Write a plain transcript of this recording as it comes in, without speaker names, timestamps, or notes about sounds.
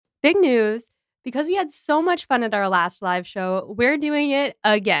Big news. Because we had so much fun at our last live show, we're doing it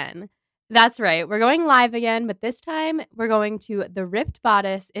again. That's right. We're going live again, but this time we're going to the Ripped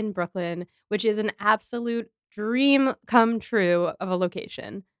Bodice in Brooklyn, which is an absolute dream come true of a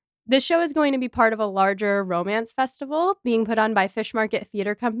location. This show is going to be part of a larger romance festival being put on by Fish Market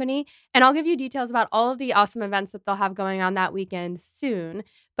Theater Company, and I'll give you details about all of the awesome events that they'll have going on that weekend soon.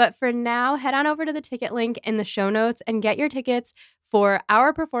 But for now, head on over to the ticket link in the show notes and get your tickets for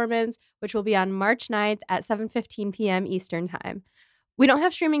our performance, which will be on March 9th at 7:15 p.m. Eastern Time. We don't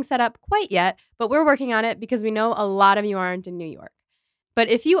have streaming set up quite yet, but we're working on it because we know a lot of you aren't in New York. But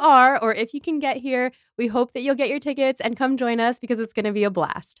if you are, or if you can get here, we hope that you'll get your tickets and come join us because it's going to be a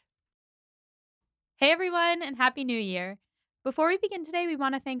blast. Hey everyone, and Happy New Year. Before we begin today, we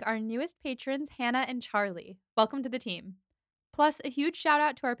want to thank our newest patrons, Hannah and Charlie. Welcome to the team. Plus, a huge shout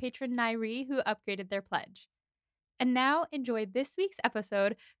out to our patron, Nairi, who upgraded their pledge. And now, enjoy this week's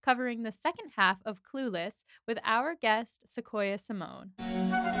episode covering the second half of Clueless with our guest, Sequoia Simone.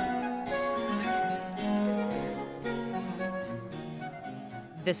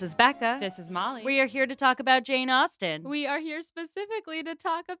 This is Becca. This is Molly. We are here to talk about Jane Austen. We are here specifically to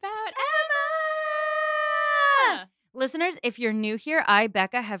talk about Emma! Listeners, if you're new here, I,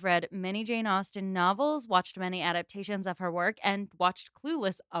 Becca, have read many Jane Austen novels, watched many adaptations of her work, and watched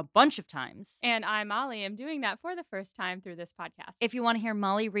Clueless a bunch of times. And I, Molly, am doing that for the first time through this podcast. If you want to hear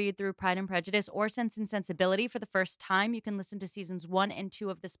Molly read through Pride and Prejudice or Sense and Sensibility for the first time, you can listen to seasons 1 and 2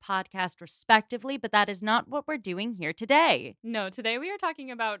 of this podcast respectively, but that is not what we're doing here today. No, today we are talking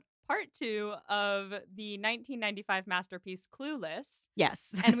about part 2 of the 1995 masterpiece Clueless.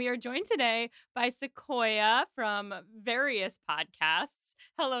 Yes. And we are joined today by Sequoia from various podcasts.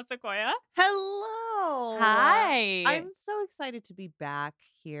 Hello, Sequoia. Hello. Hi. I'm so excited to be back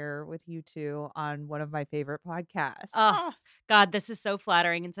here with you two on one of my favorite podcasts. Oh, God, this is so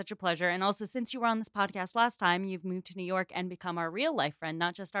flattering and such a pleasure. And also, since you were on this podcast last time, you've moved to New York and become our real life friend,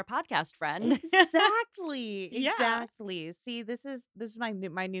 not just our podcast friend. Exactly. Yeah. Exactly. See, this is my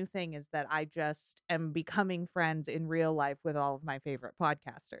new thing is that I just am becoming friends in real life with all of my favorite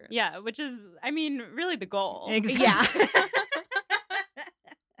podcasters. Yeah, which is, I mean, really the goal. Exactly. Yeah.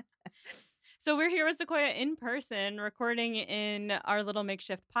 So we're here with Sequoia in person, recording in our little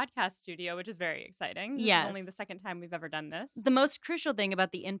makeshift podcast studio, which is very exciting. This Yes. is only the second time we've ever done this. The most crucial thing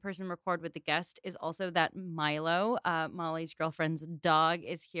about the in-person record with the guest is also that Milo, Molly's girlfriend's dog,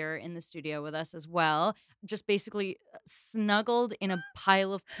 is here in the studio with us as well, just basically snuggled in a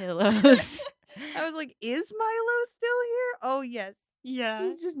pile of pillows. I was like, is Milo still here? Oh, yes. Yeah.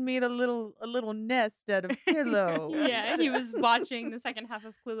 He's just made a little nest out of pillows. Yeah, he was watching the second half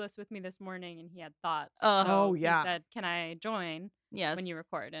of Clueless with me this morning, and he had thoughts. Oh, He yeah. said, "Can I join Yes. when you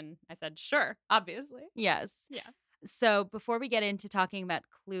record?" And I said, "Sure, obviously." Yes. Yeah. So before we get into talking about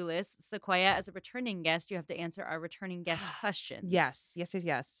Clueless, Sequoia, as a returning guest, you have to answer our returning guest questions. Yes.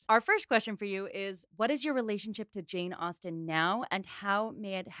 Our first question for you is, what is your relationship to Jane Austen now, and how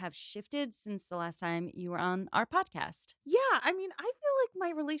may it have shifted since the last time you were on our podcast? Yeah, I mean, I feel like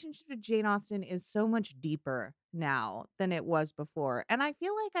my relationship to Jane Austen is so much deeper now than it was before. And I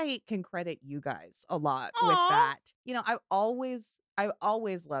feel like I can credit you guys a lot with Aw. that. You know, I've always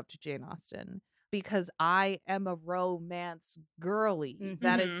loved Jane Austen because I am a romance girly.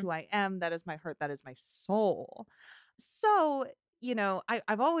 That is Mhm. who I am. That is my heart. That is my soul. So, you know,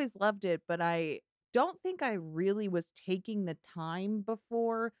 I've always loved it, but I don't think I really was taking the time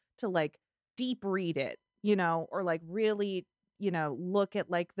before to like deep read it, you know, or like really, you know, look at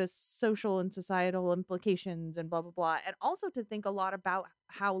like the social and societal implications and blah, blah, blah. And also to think a lot about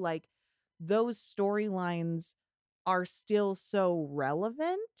how like those storylines are still so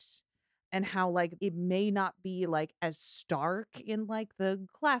relevant and how like it may not be like as stark in like the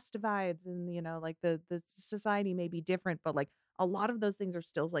class divides and you know like the society may be different, but like a lot of those things are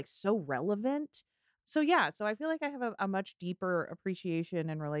still like so relevant. So yeah, so I feel like I have a much deeper appreciation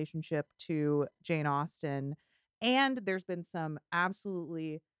and relationship to Jane Austen, and there's been some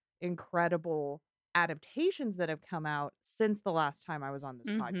absolutely incredible adaptations that have come out since the last time I was on this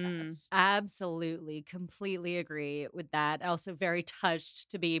Mhm. podcast. Absolutely. Completely agree with that. Also very touched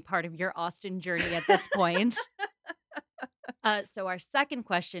to be part of your Austen journey at this point. So our second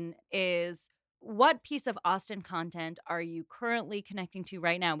question is, what piece of Austen content are you currently connecting to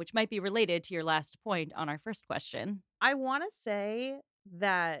right now, which might be related to your last point on our first question? I want to say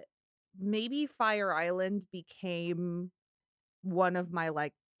that maybe Fire Island became one of my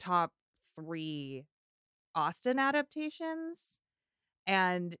like top 3 Austen adaptations,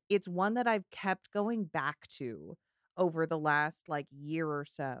 and it's one that I've kept going back to over the last like year or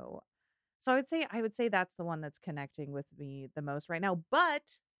so. So I would say that's the one that's connecting with me the most right now.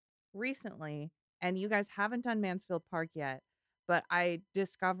 But recently, and you guys haven't done Mansfield Park yet, but I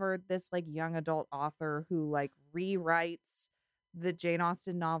discovered this like young adult author who like rewrites the Jane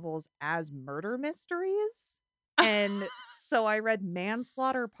Austen novels as murder mysteries. And so I read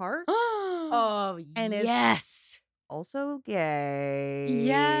Manslaughter Park, Oh, and it's yes. also gay.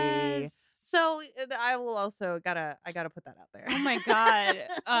 Yes. So I will also I gotta put that out there. Oh my God.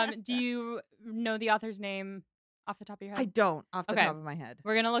 Do you know the author's name off the top of your I head? don't off the Okay. top of my head.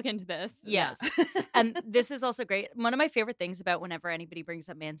 We're gonna look into this. Yes. And this is also great. One of my favorite things about whenever anybody brings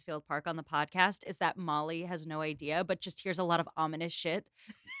up Mansfield Park on the podcast is that Molly has no idea, but just hears a lot of ominous shit.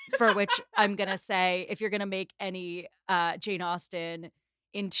 For which I'm going to say, if you're going to make any Jane Austen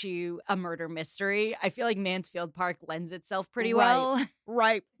into a murder mystery, I feel like Mansfield Park lends itself pretty well.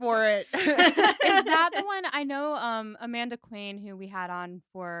 Right for it. Is that the one? I know Amanda Quain, who we had on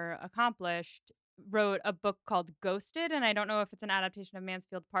for Accomplished, wrote a book called Ghosted, and I don't know if it's an adaptation of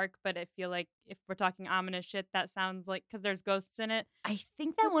Mansfield Park, but I feel like if we're talking ominous shit, that sounds like, because there's ghosts in it. I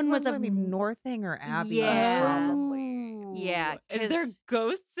think that This one was a maybe Northanger Abbey, Yeah. probably. Yeah, Is there 'cause-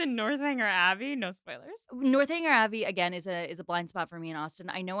 ghosts in Northanger Abbey? No spoilers. Northanger Abbey again is a blind spot for me in Austin.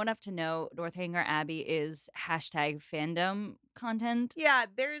 I know enough to know Northanger Abbey is #fandom content. Yeah,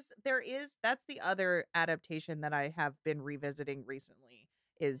 there is that's the other adaptation that I have been revisiting recently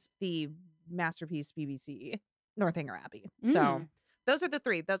is the masterpiece BBC Northanger Abbey. So those are the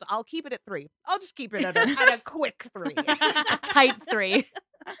three. Those I'll keep it at 3. I'll just keep it at a quick 3. A tight 3.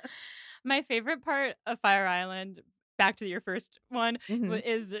 My favorite part of Fire Island, back to your first one,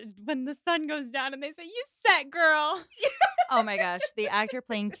 is when the sun goes down and they say, "You set, girl." Oh my gosh, the actor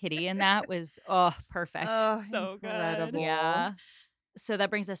playing Kitty in that was perfect. Oh, So good. incredible. Yeah. So that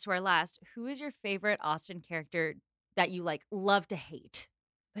brings us to our last. Who is your favorite Austen character that you like love to hate?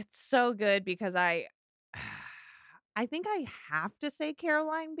 It's so good because I think I have to say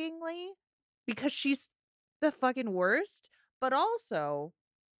Caroline Bingley because she's the fucking worst, but also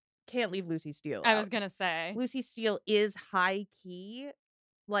can't leave Lucy Steele I out. was gonna say. Lucy Steele is high key,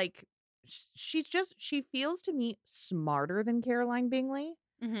 like she feels to me smarter than Caroline Bingley.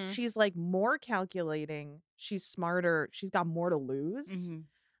 Mhm. She's like more calculating. She's smarter. She's got more to lose.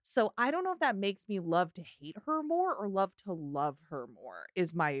 So I don't know if that makes me love to hate her more or love to love her more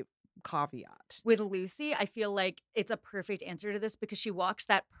is my caveat. With Lucy, I feel like it's a perfect answer to this because she walks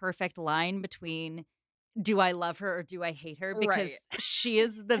that perfect line between do I love her or do I hate her? Because she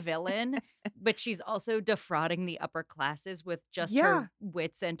is the villain, but she's also defrauding the upper classes with just her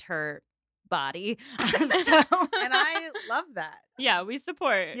wits and her body. And I love that. Yeah, we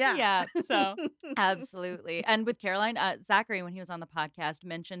support. Yeah. So Absolutely. And with Caroline, Zachary, when he was on the podcast,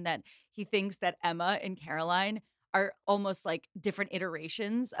 mentioned that he thinks that Emma and Caroline are almost like different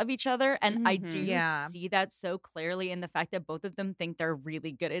iterations of each other. And I do see that so clearly in the fact that both of them think they're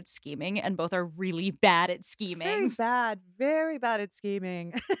really good at scheming and both are really bad at scheming. Very bad at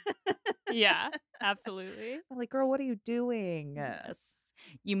scheming. yeah, absolutely. I'm like, girl, what are you doing? Yes.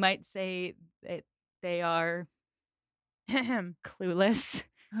 You might say that they are clueless.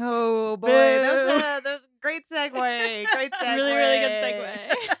 Oh boy, that's a great segue. Great segue. Really, really good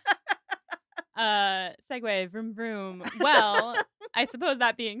segue. Segue, vroom vroom. Well, I suppose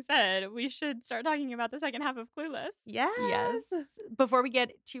that being said, we should start talking about the second half of Clueless. Yes. Before we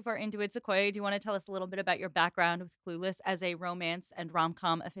get too far into it, Sequoia, do you want to tell us a little bit about your background with Clueless as a romance and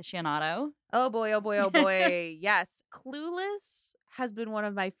rom-com aficionado? Oh boy, oh boy, oh boy. Yes. Clueless has been one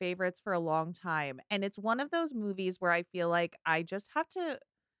of my favorites for a long time. And it's one of those movies where I feel like you just have to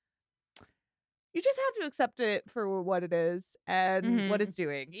accept it for what it is and what it's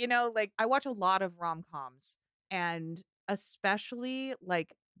doing. You know, like I watch a lot of rom-coms and especially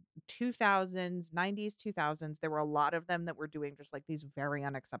like 2000s, 90s, 2000s, there were a lot of them that were doing just like these very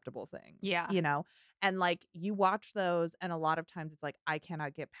unacceptable things. Yeah. You know, and like you watch those and a lot of times it's like, I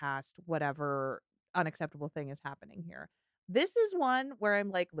cannot get past whatever unacceptable thing is happening here. This is one where I'm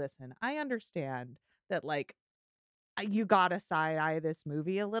like, listen, I understand that like you gotta side eye this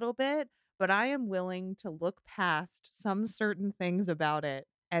movie a little bit, but I am willing to look past some certain things about it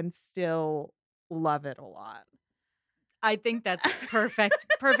and still love it a lot. I think that's perfect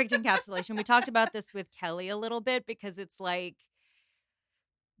encapsulation. We talked about this with Kelly a little bit because it's like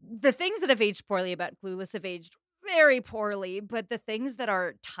the things that have aged poorly about Clueless have aged very poorly, but the things that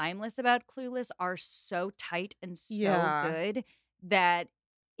are timeless about Clueless are so tight and so good that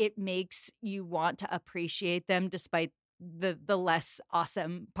it makes you want to appreciate them despite the less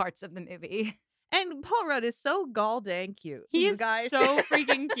awesome parts of the movie. And Paul Rudd is so gall dang cute. He's guys. so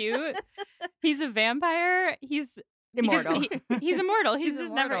freaking cute. He's a vampire. He's Immortal. He's immortal. He He's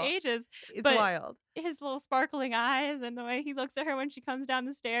just never immortal. ages. It's But wild. his little sparkling eyes and the way he looks at her when she comes down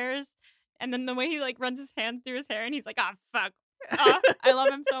the stairs, and then the way he like runs his hands through his hair, and he's like, "Ah, fuck." I love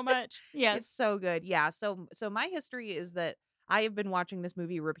him so much. Yes. It's so good. Yeah. So my history is that I have been watching this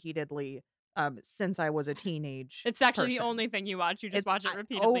movie repeatedly since I was a teenage. It's actually the person. only thing you watch. You just It's watch it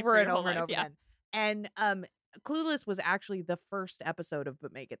repeatedly over for your and whole over and life. over Yeah. again. And Clueless was actually the first episode of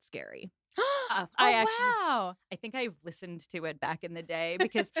But Make It Scary. Wow. I think I listened to it back in the day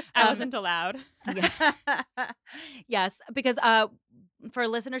because I wasn't allowed. Yeah. Yes, because for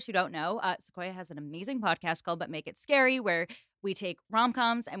listeners who don't know, Sequoia has an amazing podcast called But Make It Scary, where we take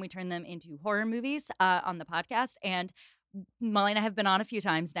rom-coms and we turn them into horror movies on the podcast. And Molly and I have been on a few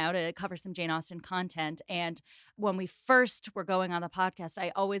times now to cover some Jane Austen content. And when we first were going on the podcast,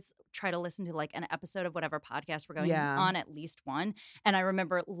 I always try to listen to like an episode of whatever podcast we're going on, at least one. And I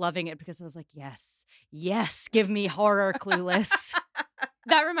remember loving it because I was like, yes, give me horror, Clueless.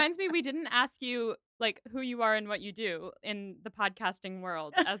 That reminds me, we didn't ask you like who you are and what you do in the podcasting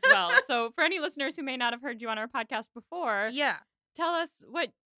world as well. So for any listeners who may not have heard you on our podcast before, Yeah. tell us what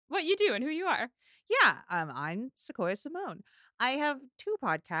you do and who you are. Yeah, I'm Sequoia Simone. I have two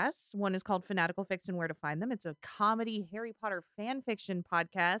podcasts. One is called Fanatical Fix and Where to Find Them. It's a comedy Harry Potter fan fiction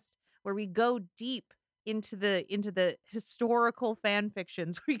podcast where we go deep into the historical fan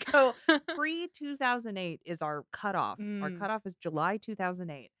fictions. We go pre-2008 is our cutoff. Our cutoff is July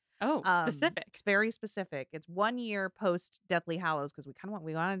 2008. Oh, specific. It's very specific. It's 1 year post Deathly Hallows because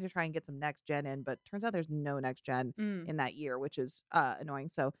we wanted to try and get some next gen in, but turns out there's no next gen in that year, which is annoying.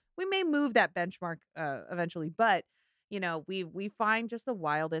 So we may move that benchmark eventually, but we find just the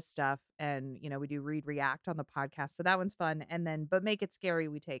wildest stuff, and we do read react on the podcast, so that one's fun. And then But Make It Scary,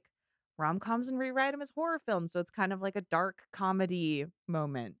 we take rom-coms and rewrite them as horror films, so it's kind of like a dark comedy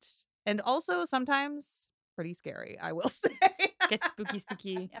moment, and also sometimes pretty scary, I will say. Get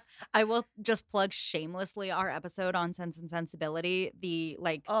spooky. Yeah. I will just plug shamelessly our episode on Sense and Sensibility, the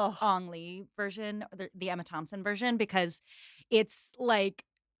Ong Lee version, the Emma Thompson version, because it's like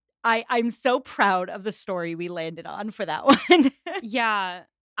I'm so proud of the story we landed on for that one. Yeah.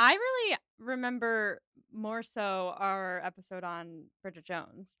 I really remember more so our episode on Bridget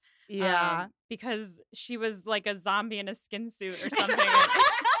Jones. Yeah. Because she was like a zombie in a skin suit or something.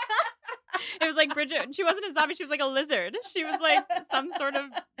 It was like Bridget, she wasn't a zombie, she was like a lizard. She was like some sort of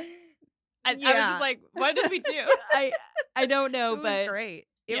I was just like, what did we do? I don't know, It but was great.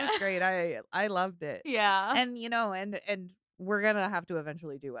 It was great. I loved it. Yeah. And and we're gonna have to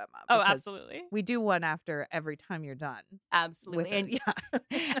eventually do Emma. Oh, absolutely. We do one after every time you're done. Absolutely. And yeah.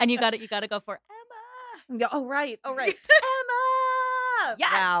 and you gotta go for Emma. Yeah, oh right. Emma.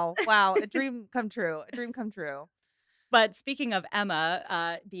 Yes. Wow. A dream come true. But speaking of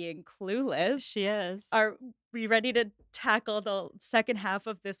Emma being clueless, She is. are we ready to tackle the second half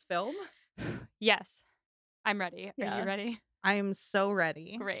of this film? Yes. I'm ready. Yeah. Are you ready? I am so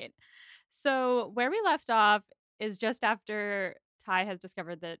ready. Great. So where we left off is just after Ty has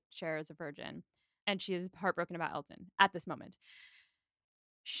discovered that Cher is a virgin, and she is heartbroken about Elton at this moment.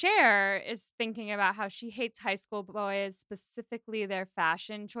 Cher is thinking about how she hates high school boys, specifically their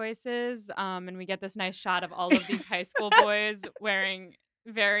fashion choices. And we get this nice shot of all of these high school boys wearing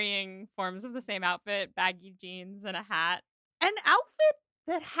varying forms of the same outfit, baggy jeans and a hat. An outfit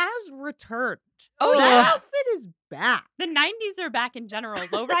that has returned. Oh, that yeah. outfit is back. The 90s are back in general.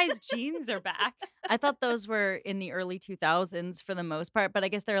 Low-rise jeans are back. I thought those were in the early 2000s for the most part, but I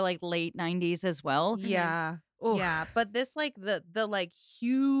guess they're like late 90s as well. Yeah. Oof. Yeah, but this like the like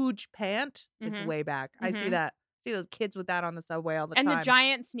huge pant, it's Mhm. way back. I see Mhm. that. See those kids with that on the subway all the And time. the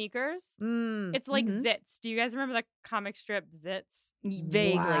giant sneakers. It's like mhm. Zits. Do you guys remember the comic strip Zits?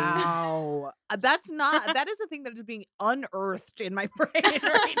 Vaguely. Wow. That is a thing that is being unearthed in my brain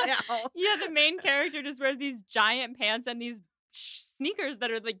right now. Yeah, the main character just wears these giant pants and these sneakers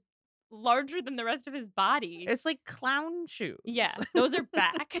that are like larger than the rest of his body. It's like clown shoes. Yeah, those are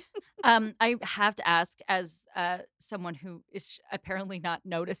back. I have to ask, as someone who is apparently not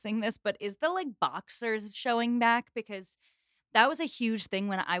noticing this, but is the like boxers showing back? Because that was a huge thing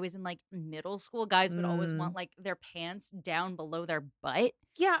when I was in like middle school. Guys would always want like their pants down below their butt.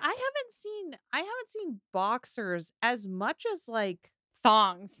 Yeah, I haven't seen boxers as much as like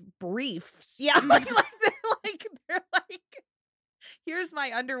Thongs. briefs. Yeah, like they're like here's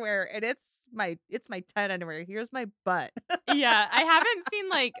my underwear and it's my 10 underwear. Here's my butt. Yeah, I haven't seen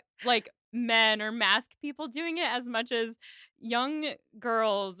like men or masked people doing it as much as young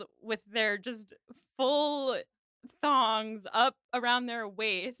girls with their just full thongs up around their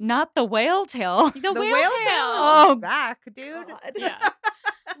waist. Not the whale tail. The whale tail tail. Oh, back, dude. God. Yeah.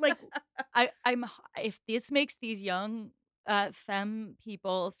 Like, I'm if this makes these young femme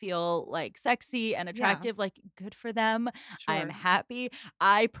people feel like sexy and attractive, like good for them. I am Sure. happy.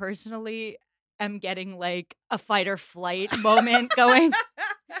 I personally am getting like a fight or flight moment going.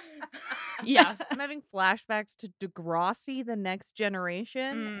 Yeah. I'm having flashbacks to Degrassi, The Next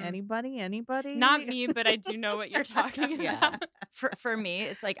Generation. Mm. Anybody? Not me, but I do know what you're talking Yeah. about. For me,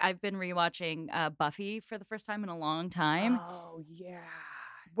 it's like I've been rewatching Buffy for the first time in a long time. Oh, yeah.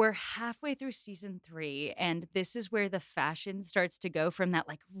 We're halfway through season 3, and this is where the fashion starts to go from that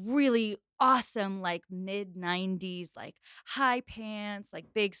like really awesome, like mid 90s, like high pants,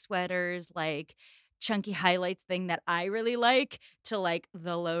 like big sweaters, like chunky highlights thing that I really like, to like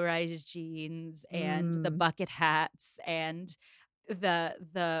the low rise jeans and the bucket hats and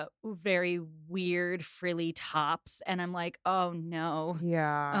the very weird frilly tops. And I'm like, oh no.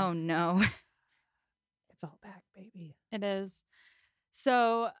 Yeah. Oh no. It's all back, baby. It is.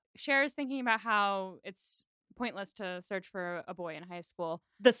 So Cher is thinking about how it's pointless to search for a boy in high school.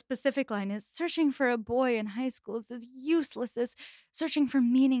 The specific line is, searching for a boy in high school is as useless as searching for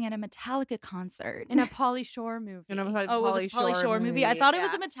meaning at a Metallica concert. In a Pauly Shore movie. You know, Oh, it was a Pauly Shore movie. I thought it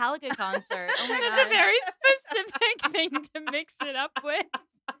was a Metallica concert. Oh my That's a God. very specific thing to mix it up with.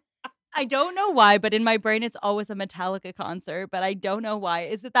 I don't know why, but in my brain it's always a Metallica concert, but I don't know why.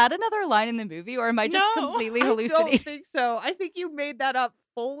 Is that another line in the movie, or am I just No, completely I don't hallucinating? think so. I think you made that up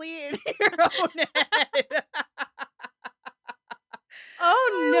fully in your own head.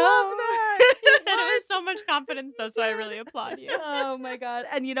 Oh no. You said it with so much confidence, though, so I really applaud you. Oh my God.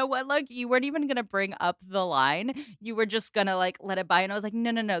 And you know what? Like, you weren't even going to bring up the line. You were just going to like let it by. And I was like,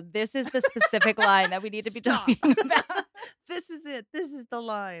 no. This is the specific line that we need to be Stop. talking about. This is it. This is the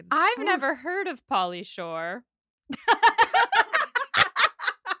line. I've never heard of Pauly Shore,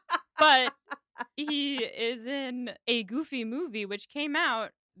 but he is in a Goofy movie, which came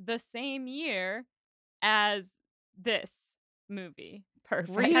out the same year as this movie.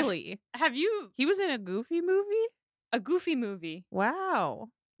 Perfect. Really? Have you He was in a Goofy movie? a Goofy movie? Wow.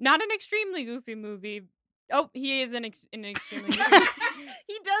 Not an extremely Goofy movie. Oh, he is in an extremely Goofy movie.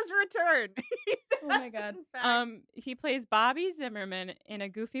 He does return. Oh my God. He plays Bobby Zimmerman in a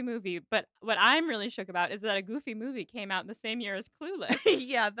Goofy movie, but what I'm really shook about is that a Goofy movie came out the same year as Clueless.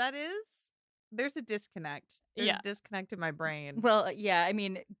 Yeah, that is. There's a disconnect. There's Yeah. a disconnect in my brain. Well, yeah. I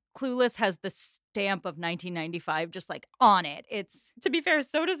mean, Clueless has the stamp of 1995 just like on it. It's To be fair,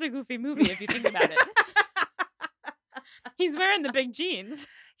 so does a Goofy movie if you think about it. He's wearing the big jeans.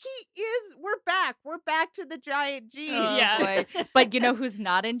 He is. We're back. We're back to the giant jeans. oh, Yeah. boy. But you know who's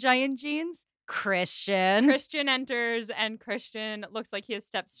not in giant jeans? Christian. Christian enters, and Christian looks like he has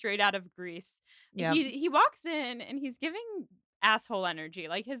stepped straight out of Greece. Yep. He walks in, and he's giving asshole energy.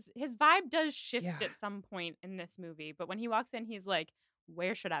 Like his vibe does shift Yeah. at some point in this movie, but when he walks in, he's like,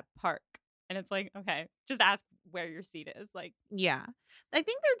 "Where should I park?" And it's like, okay, just ask where your seat is. Like, Yeah. I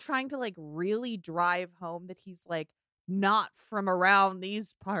think they're trying to like really drive home that he's like not from around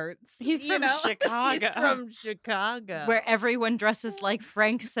these parts. He's you from know? Chicago. He's from Chicago. Where everyone dresses like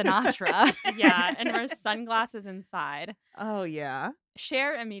Frank Sinatra. yeah, and wears sunglasses inside. Oh yeah.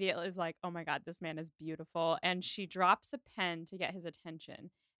 Cher immediately is like, "Oh my God, this man is beautiful," and she drops a pen to get his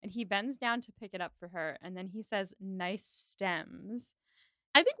attention, and he bends down to pick it up for her, and then he says, "Nice stems."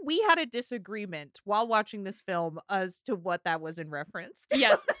 I think we had a disagreement while watching this film as to what that was in reference to.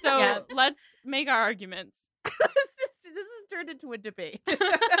 Yes, so Yeah. let's make our arguments. this has turned into a debate.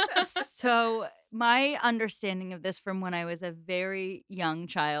 So, my understanding of this from when I was a very young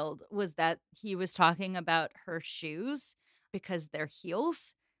child was that he was talking about her shoes because they're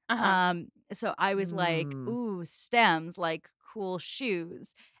heels. Uh-huh. So I was like, Mm. ooh, stems, like cool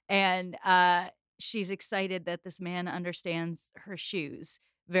shoes. And she's excited that this man understands her shoes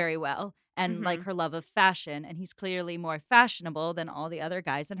very well and like her love of fashion. And he's clearly more fashionable than all the other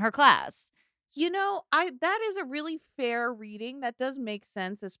guys in her class. You know, that is a really fair reading. That does make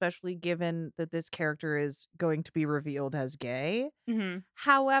sense, especially given that this character is going to be revealed as gay. Mhm.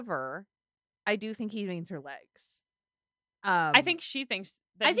 However, I do think he means her legs. I think she thinks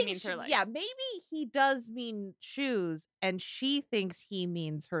that I he think means her legs. yeah, maybe he does mean shoes, and she thinks he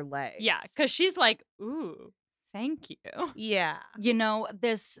means her legs. Yeah, because she's like, "Ooh, thank you." yeah, You know,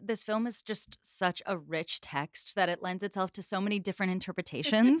 this film is just such a rich text that it lends itself to so many different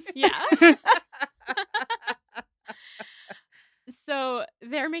interpretations. Yeah. So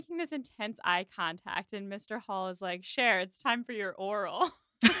they're making this intense eye contact, and Mr. Hall is like, "Cher, it's time for your oral."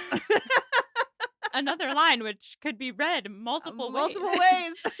 Another line which could be read multiple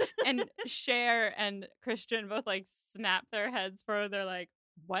ways. And Cher and Christian both like snap their heads forward. They're like,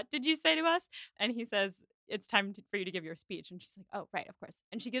 "What did you say to us?" And he says, it's time for you to give your speech. And she's like, oh, right, of course.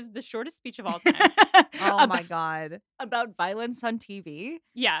 And she gives the shortest speech of all time. Oh my God. About violence on TV.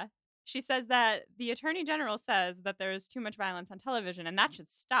 Yeah. She says that the attorney general says that there is too much violence on television and that should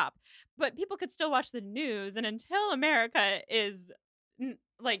stop. But people could still watch the news. And until America is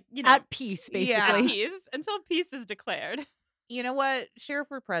at peace, basically. at peace, until peace is declared. You know what? Share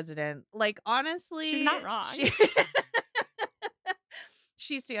for president. Like, honestly, She's not wrong.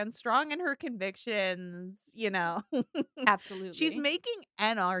 She stands strong in her convictions, Absolutely. She's making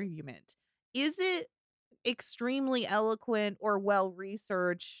an argument. Is it extremely eloquent or well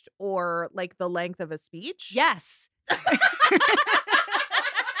researched or like the length of a speech? Yes.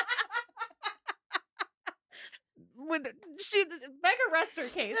 Becca rests her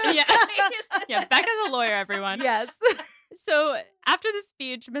case. Yeah, Becca's a lawyer, everyone. Yes. So after the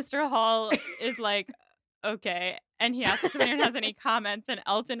speech, Mr. Hall is like, okay. And he asks if anyone has any comments. And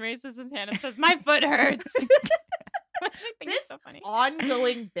Elton raises his hand and says, my foot hurts. Which I think is so funny.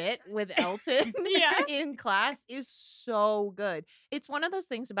 Ongoing bit with Elton Yeah. in class is so good. It's one of those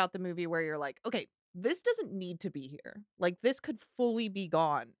things about the movie where you're like, okay, this doesn't need to be here. Like, this could fully be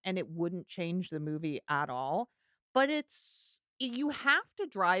gone and it wouldn't change the movie at all. But you have to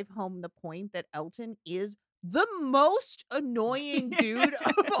drive home the point that Elton is the most annoying dude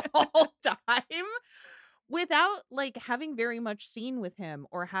of all time without like having very much scene with him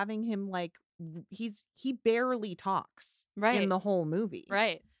or having him like he barely talks in the whole movie.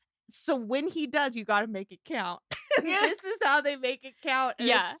 Right. So when he does, you got to make it count. This is how they make it count. And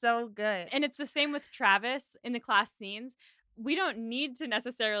it's so good. And it's the same with Travis in the class scenes. We don't need to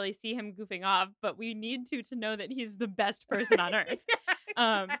necessarily see him goofing off, but we need to know that he's the best person on earth.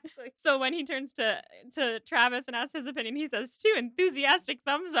 Exactly. So when he turns to Travis and asks his opinion, he says, 2 enthusiastic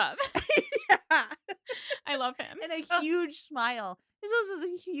thumbs up. I love him. And a huge smile. There's also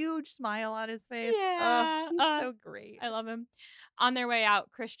a huge smile on his face. Yeah. He's so great. I love him. On their way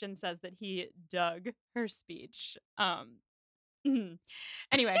out, Christian says that he dug her speech. Anyway.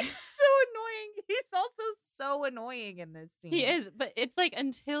 He's so annoying. He's also so annoying in this scene. He is, but it's like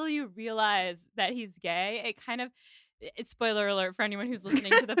until you realize that he's gay, it kind of spoiler alert for anyone who's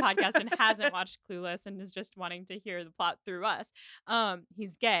listening to the podcast and hasn't watched Clueless and is just wanting to hear the plot through us.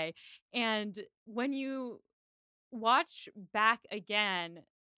 He's gay. And when you watch back again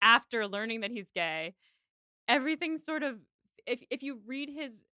after learning that he's gay, everything sort of if you read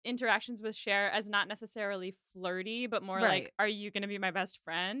his interactions with Cher as not necessarily flirty, but more like, are you going to be my best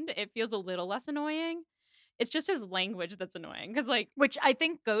friend? It feels a little less annoying. It's just his language that's annoying. Which I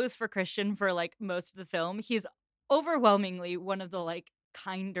think goes for Christian for like most of the film. He's overwhelmingly one of the like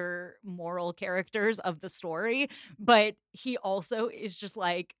kinder moral characters of the story. But he also is just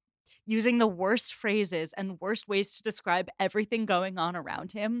like using the worst phrases and worst ways to describe everything going on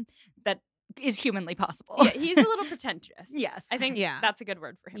around him that is humanly possible. Yeah, he's a little pretentious. Yes. I think that's a good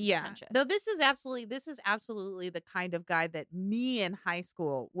word for him. Yeah. Pretentious. Though this is absolutely the kind of guy that me in high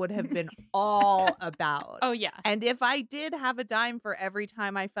school would have been all about. Oh, yeah. And if I did have a dime for every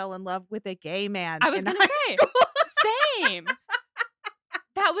time I fell in love with a gay man, I was going to to say, same.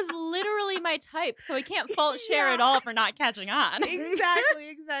 That was literally my type. So I can't fault Cher at all for not catching on.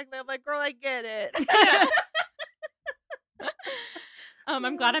 Exactly. I'm like, girl, I get it.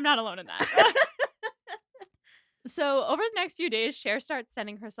 I'm glad I'm not alone in that. So over the next few days, Cher starts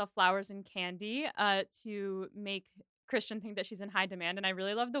sending herself flowers and candy to make Christian think that she's in high demand. And I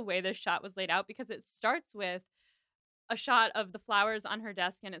really love the way this shot was laid out because it starts with a shot of the flowers on her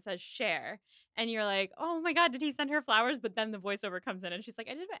desk and it says Cher. And you're like, oh my God, did he send her flowers? But then the voiceover comes in and she's like,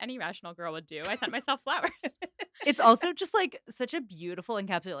 I did what any rational girl would do. I sent myself flowers. It's also just like such a beautiful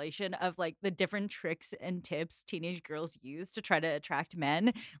encapsulation of like the different tricks and tips teenage girls use to try to attract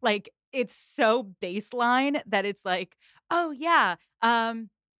men. Like it's so baseline that it's like, oh yeah,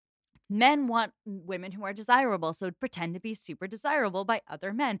 men want women who are desirable, so pretend to be super desirable by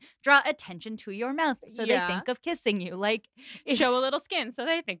other men. Draw attention to your mouth so they think of kissing you. Like show a little skin so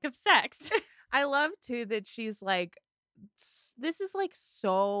they think of sex. I love too that she's like, this is like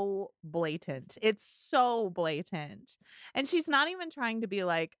so blatant. It's so blatant. And she's not even trying to be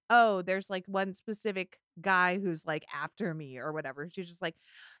like, oh, there's like one specific guy who's like after me or whatever. She's just like,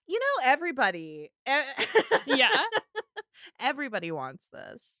 everybody. Yeah. Everybody wants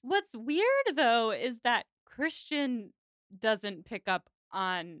this. What's weird though is that Christian doesn't pick up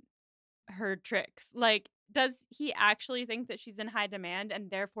on her tricks. Like, does he actually think that she's in high demand and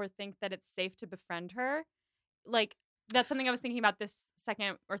therefore think that it's safe to befriend her? Like, that's something I was thinking about this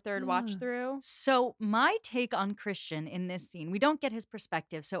second or third watch through. So my take on Christian in this scene, we don't get his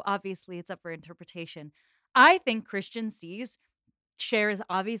perspective, so obviously it's up for interpretation. I think Christian sees Cher is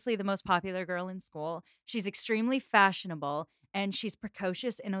obviously the most popular girl in school. She's extremely fashionable and she's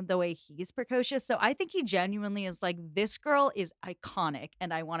precocious in the way he's precocious. So I think he genuinely is like, this girl is iconic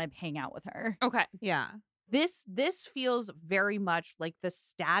and I want to hang out with her. Okay. Yeah. This feels very much like the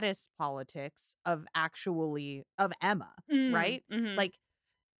status politics of Emma, right? Mhm. Like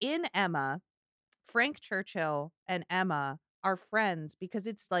in Emma, Frank Churchill and Emma are friends because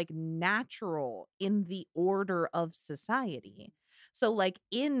it's like natural in the order of society. So like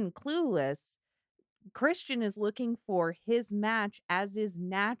in Clueless, Christian is looking for his match as is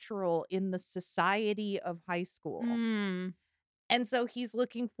natural in the society of high school. Mm. And so he's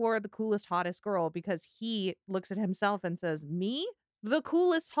looking for the coolest, hottest girl because he looks at himself and says, me, the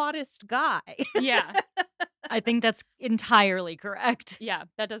coolest, hottest guy. Yeah. I think that's entirely correct. Yeah,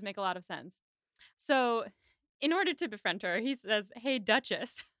 that does make a lot of sense. So, in order to befriend her, he says, "Hey,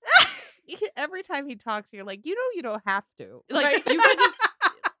 Duchess." Every time he talks, you're like, you don't have to. Like, right? you could just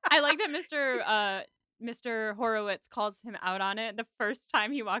I like that Mr. Horowitz calls him out on it. The first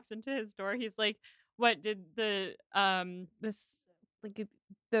time he walks into his door, he's like, "What did the This like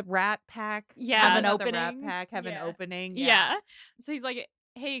the Rat Pack Yeah. Have an not the opening? Rat Pack have an Yeah. opening. Yeah. So he's like,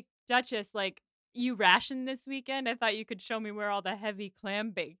 "Hey, Duchess, like, you ration this weekend? I thought you could show me where all the heavy clam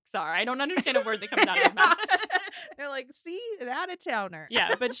bakes are." I don't understand a word that comes out of his mouth. They're like, see, an out-of-towner.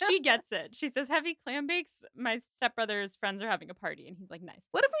 Yeah, but she gets it. She says, "Heavy clam bakes? My stepbrother's friends are having a party." And he's like, "Nice."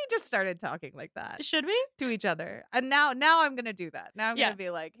 What if we just started talking like that Should we? to each other? And now I'm gonna do that. Now I'm Yeah. gonna be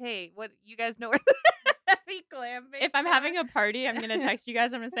like, hey, what you guys know where the heavy clam bakes If I'm are? having a party, I'm going to text you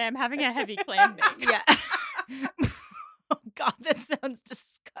guys. I'm going to say, "I'm having a heavy clam bake." Yeah. Oh, God, that sounds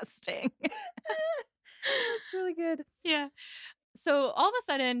disgusting. That's really good. Yeah. So all of a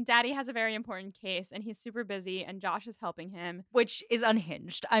sudden, Daddy has a very important case and he's super busy and Josh is helping him. Which is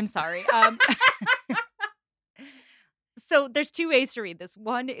unhinged. I'm sorry. So there's two ways to read this.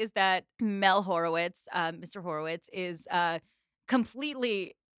 One is that Mel Horowitz, Mr. Horowitz, is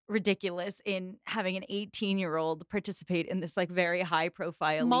completely ridiculous in having an 18-year-old participate in this like very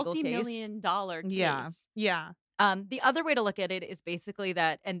high-profile legal case. Multi-million-dollar case. Yeah. The other way to look at it is basically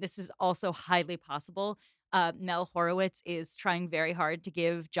that, and this is also highly possible, Mel Horowitz is trying very hard to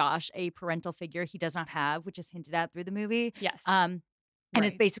give Josh a parental figure he does not have, which is hinted at through the movie. Yes. And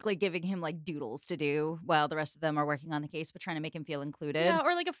is Right. basically giving him like doodles to do while the rest of them are working on the case, but trying to make him feel included. Yeah,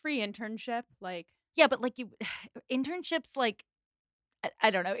 or like a free internship. Like, Yeah, but like internships, like,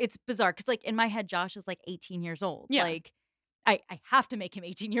 I don't know. It's bizarre because like in my head, Josh is like 18 years old. Yeah. Like, I have to make him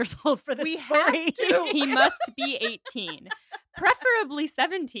 18 years old for this We story. have to. he must be 18, preferably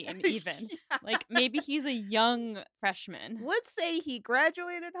 17 even. Yeah. Like, maybe he's a young freshman. Let's say he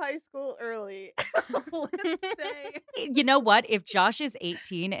graduated high school early. Let's say. You know what? If Josh is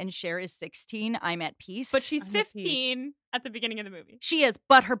 18 and Cher is 16, I'm at peace. But she's I'm at peace. 15 at the beginning of the movie. She is,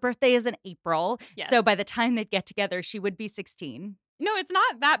 but her birthday is in April. Yes. So by the time they'd get together, she would be 16. No, it's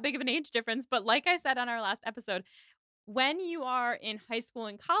not that big of an age difference. But like I said on our last episode, when you are in high school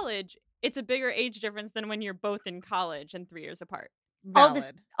and college, it's a bigger age difference than when you're both in college and 3 years apart. Valid.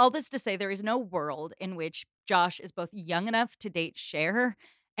 All this to say, there is no world in which Josh is both young enough to date Cher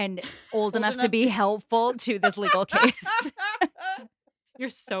and old enough to be helpful to this legal case. You're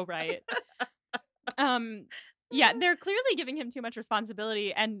so right. Yeah, they're clearly giving him too much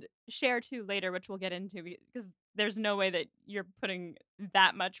responsibility, and Cher too later, which we'll get into, because there's no way that you're putting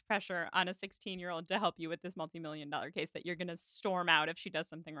that much pressure on a 16-year-old to help you with this multi-million-dollar case that you're going to storm out if she does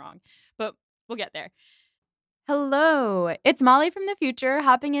something wrong. But we'll get there. Hello, it's Molly from the future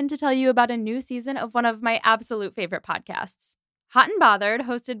hopping in to tell you about a new season of one of my absolute favorite podcasts. Hot and Bothered,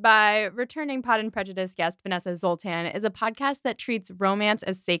 hosted by returning Pod and Prejudice guest Vanessa Zoltan, is a podcast that treats romance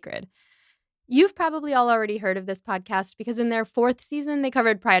as sacred. You've probably all already heard of this podcast because in their 4th season, they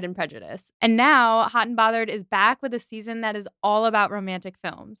covered Pride and Prejudice. And now, Hot and Bothered is back with a season that is all about romantic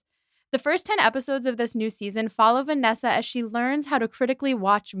films. The first 10 episodes of this new season follow Vanessa as she learns how to critically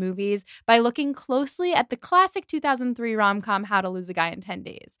watch movies by looking closely at the classic 2003 rom-com How to Lose a Guy in 10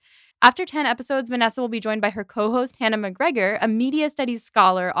 Days. After 10 episodes, Vanessa will be joined by her co-host Hannah McGregor, a media studies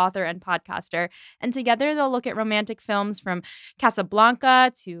scholar, author, and podcaster, and together they'll look at romantic films from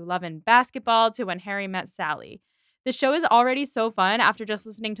Casablanca to Love and Basketball to When Harry Met Sally. The show is already so fun after just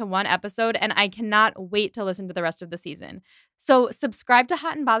listening to one episode, and I cannot wait to listen to the rest of the season. So subscribe to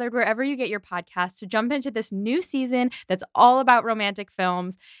Hot and Bothered wherever you get your podcasts to jump into this new season that's all about romantic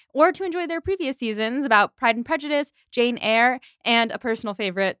films, or to enjoy their previous seasons about Pride and Prejudice, Jane Eyre, and a personal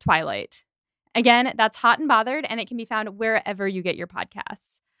favorite, Twilight. Again, that's Hot and Bothered, and it can be found wherever you get your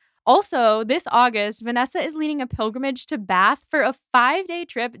podcasts. Also, this August, Vanessa is leading a pilgrimage to Bath for a 5-day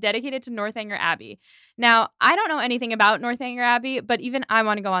trip dedicated to Northanger Abbey. Now, I don't know anything about Northanger Abbey, but even I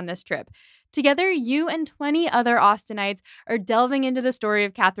want to go on this trip. Together, you and 20 other Austinites are delving into the story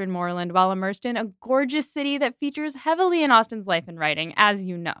of Catherine Morland while immersed in a gorgeous city that features heavily in Austen's life and writing, as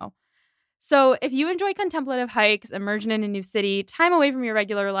you know. So, if you enjoy contemplative hikes, immersion in a new city, time away from your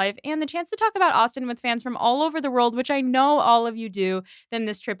regular life, and the chance to talk about Austen with fans from all over the world, which I know all of you do, then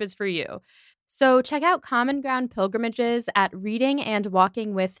this trip is for you. So, check out Common Ground Pilgrimages at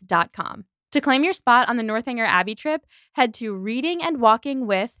readingandwalkingwith.com. To claim your spot on the Northanger Abbey trip, head to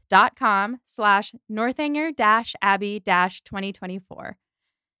readingandwalkingwith.com/Northanger-Abbey-2024.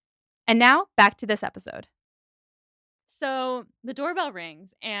 And now, back to this episode. So the doorbell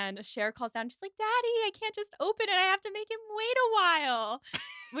rings and Cher calls down. She's like, Daddy, I can't just open it. I have to make him wait a while.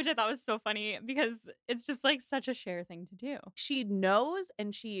 Which I thought was so funny because it's just like such a Cher thing to do. She knows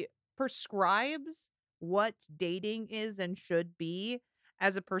and she prescribes what dating is and should be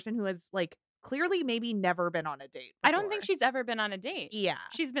as a person who has like clearly maybe never been on a date before. I don't think she's ever been on a date. Yeah.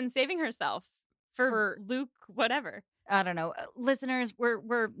 She's been saving herself for Luke, whatever. I don't know. Listeners,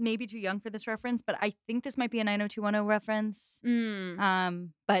 we're maybe too young for this reference, but I think this might be a 90210 reference.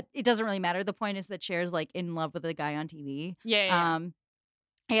 But it doesn't really matter. The point is that Cher's like in love with a guy on TV. Yeah.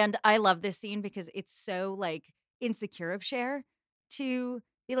 And I love this scene because it's so like insecure of Cher to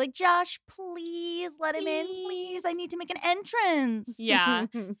be like, Josh, please let him in. Please, I need to make an entrance. Yeah.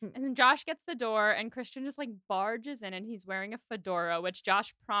 And then Josh gets the door and Christian just like barges in and he's wearing a fedora, which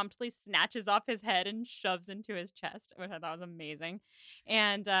Josh promptly snatches off his head and shoves into his chest, which I thought was amazing.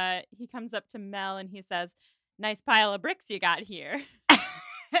 And he comes up to Mel and he says, nice pile of bricks you got here.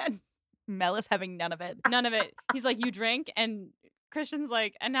 And Mel is having none of it. None of it. He's like, you drink? And Christian's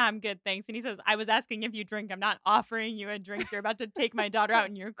like, nah, I'm good, thanks. And he says, I was asking if you drink. I'm not offering you a drink. You're about to take my daughter out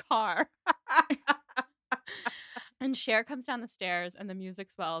in your car. And Cher comes down the stairs and the music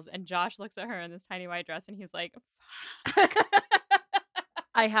swells and Josh looks at her in this tiny white dress and he's like, fuck.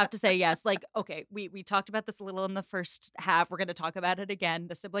 I have to say, yes. Like, okay, we talked about this a little in the first half. We're going to talk about it again.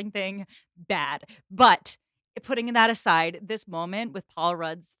 The sibling thing, bad. But putting that aside, this moment with Paul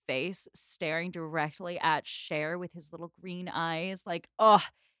Rudd's face staring directly at Cher with his little green eyes, like, oh,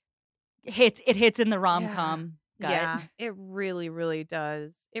 it hits in the rom-com gut. Yeah, it really, really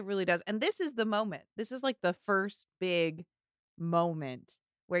does. It really does. And this is the moment. This is like the first big moment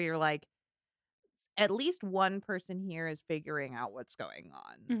where you're like, at least one person here is figuring out what's going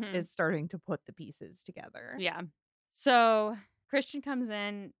on, is starting to put the pieces together. Yeah. So Christian comes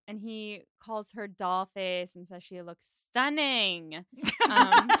in and he calls her doll face and says she looks stunning.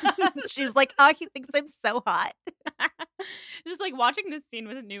 She's like, oh, he thinks I'm so hot. Just like watching this scene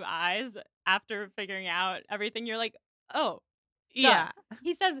with new eyes after figuring out everything, you're like, oh, yeah.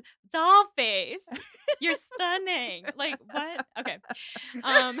 He says, doll face. You're stunning. Like, what? Okay.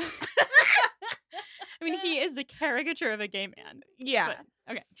 I mean, he is a caricature of a gay man. Yeah. But,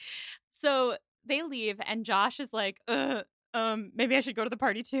 okay. So they leave and Josh is like, maybe I should go to the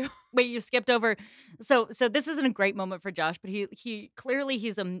party too. Wait, you skipped over. So this isn't a great moment for Josh, but he clearly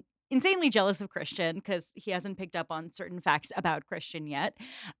he's insanely jealous of Christian because he hasn't picked up on certain facts about Christian yet.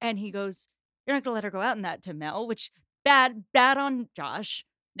 And he goes, you're not going to let her go out in that to Mel, which bad on Josh.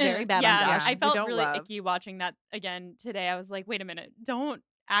 Very bad on Josh. I felt really icky watching that again today. I was like, wait a minute. Don't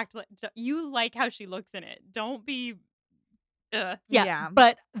act like you like how she looks in it. Don't be. Yeah.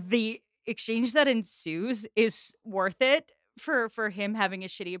 But the exchange that ensues is worth it for him having a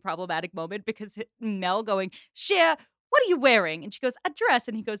shitty, problematic moment because Mel going, Cher, what are you wearing? And she goes, a dress.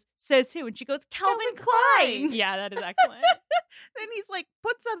 And he goes, says who? And she goes, Calvin Klein. Yeah, that is excellent. Then he's like,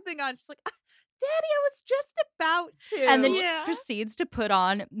 put something on. She's like, Daddy, I was just about to. And then she proceeds to put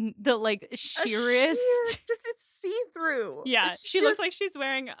on the like sheerest. Just it's see-through. Yeah. She looks like she's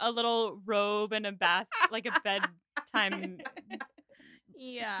wearing a little robe and a bath, like a bedtime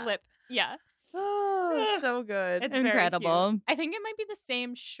slip. Yeah. Oh, so good. It's incredible. I think it might be the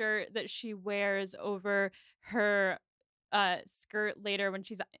same shirt that she wears over her skirt later when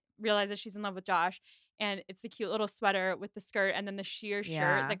she realizes she's in love with Josh. And it's the cute little sweater with the skirt and then the sheer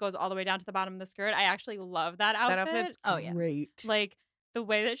shirt that goes all the way down to the bottom of the skirt. I actually love that outfit. That outfit's great. Like the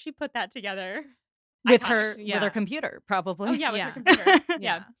way that she put that together. With her computer, probably. Oh, yeah, with her computer.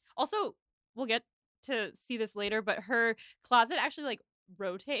 Yeah. Also, we'll get to see this later, but her closet actually like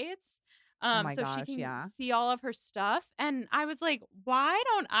rotates. Oh my so gosh, she can see all of her stuff. And I was like, why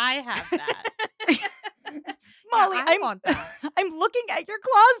don't I have that? Molly, I want that. I'm looking at your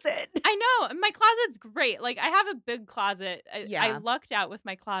closet. I know. My closet's great. Like, I have a big closet. I Yeah. lucked out with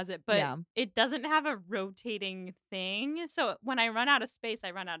my closet, but Yeah. it doesn't have a rotating thing. So when I run out of space,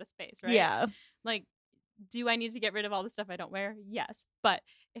 I run out of space, right? Yeah. Like, do I need to get rid of all the stuff I don't wear? Yes. But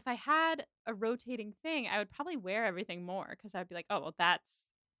if I had a rotating thing, I would probably wear everything more because I'd be like, oh, well, that's,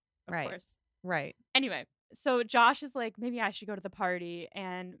 of Right. course. Right. Anyway, so Josh is like, maybe I should go to the party.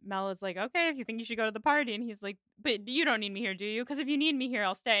 And Mel is like, okay, if you think you should go to the party. And he's like, but you don't need me here, do you? Because if you need me here,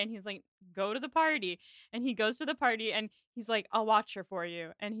 I'll stay. And he's like, go to the party. And he goes to the party and he's like, I'll watch her for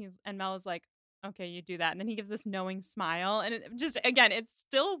you. And Mel is like, okay, you do that. And then he gives this knowing smile. And it just, again, it's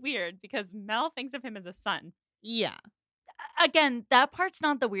still weird because Mel thinks of him as a son. Yeah. Again, that part's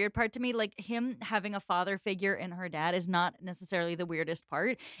not the weird part to me. Like, him having a father figure in her dad is not necessarily the weirdest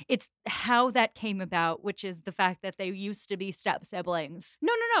part. It's how that came about, which is the fact that they used to be step siblings.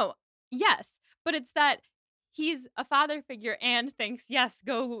 No. Yes. But it's that he's a father figure and thinks, yes,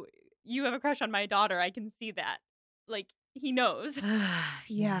 go, you have a crush on my daughter. I can see that. Like, he knows.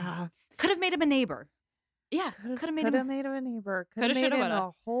 Yeah. Could have made him a neighbor. Yeah. Could have made Could him have made him a neighbor. Could Coulda, have made shoulda, him woulda.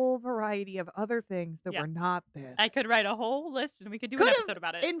 a whole variety of other things that Yeah. were not this. I could write a whole list and we could do an Could've- episode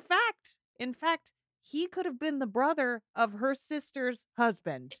about it. In fact, he could have been the brother of her sister's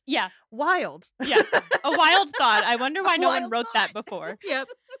husband. Yeah. Wild. Yeah. A wild thought. I wonder why no one Wild wrote that thought. before. Yep.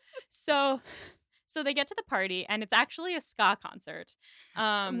 So they get to the party and it's actually a ska concert.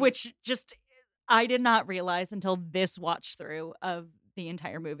 which just I did not realize until this watch through of the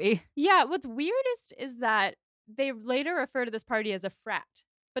entire movie. Yeah, what's weirdest is that they later refer to this party as a frat.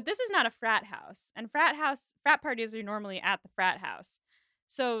 But this is not a frat house. And frat parties are normally at the frat house.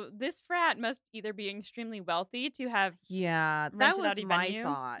 So this frat must either be extremely wealthy to have Yeah, that rented was out a my venue.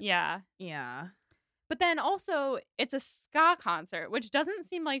 thought. Yeah. Yeah. But then also it's a ska concert, which doesn't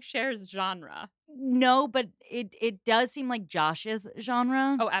seem like Cher's genre. No, but it does seem like Josh's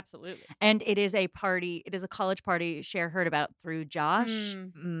genre. Oh, absolutely. And it is a party, it is a college party Cher heard about through Josh.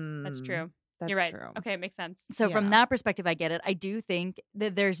 That's true. That's You're right. true. Okay, it makes sense. So from Yeah. that perspective, I get it. I do think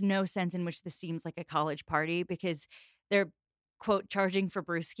that there's no sense in which this seems like a college party because they're, quote, charging for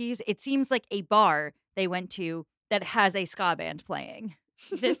brewskis. It seems like a bar they went to that has a ska band playing.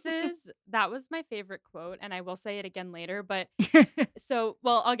 That was my favorite quote, and I will say it again later, but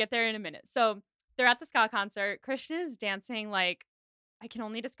I'll get there in a minute. So they're at the ska concert. Christian is dancing like, I can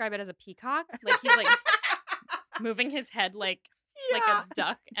only describe it as a peacock. Like he's like moving his head like a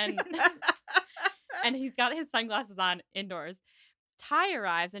duck and he's got his sunglasses on indoors. Ty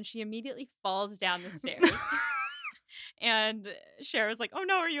arrives and she immediately falls down the stairs. And Cher is like, oh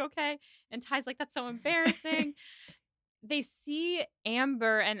no, are you okay? And Ty's like, that's so embarrassing. They see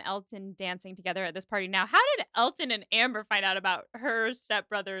Amber and Elton dancing together at this party. Now, how did Elton and Amber find out about her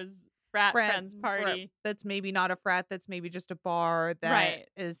stepbrother's friend's party? That's maybe not a frat. That's maybe just a bar that Right.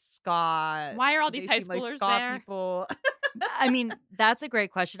 is ska. Why are all these They high seem like schoolers ska there? people. I mean, that's a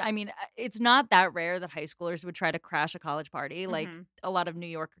great question. I mean, it's not that rare that high schoolers would try to crash a college party. Like Mhm. a lot of New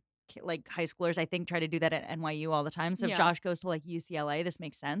York like high schoolers, I think, try to do that at NYU all the time. So Yeah. if Josh goes to like UCLA, this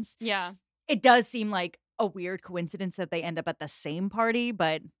makes sense. Yeah. It does seem like a weird coincidence that they end up at the same party,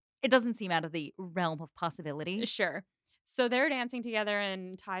 but it doesn't seem out of the realm of possibility. Sure. So they're dancing together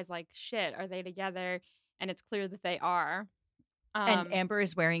and Ty's like, shit, are they together? And it's clear that they are. And Amber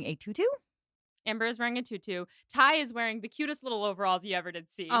is wearing a tutu. Amber is wearing a tutu. Ty is wearing the cutest little overalls you ever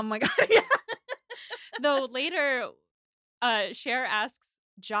did see. Oh my God. Yeah. Though later, Cher asks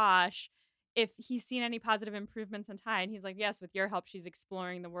Josh if he's seen any positive improvements in Ty. And he's like, yes, with your help, she's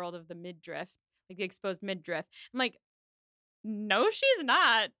exploring the world of the midriff, like the exposed midriff. I'm like, no, she's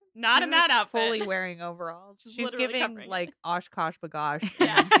not. Not She's in that outfit. Fully wearing overalls. She's She's literally giving covering it. like Oshkosh Bagosh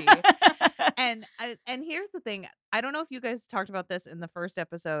Yeah. energy. And here's the thing. I don't know if you guys talked about this in the first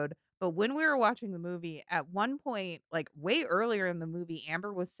episode, but when we were watching the movie, at one point, like way earlier in the movie,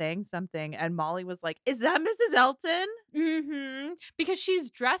 Amber was saying something and Molly was like, is that Mrs. Elton? Mm-hmm. Because she's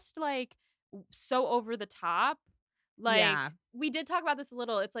dressed like so over the top. Like Yeah. we did talk about this a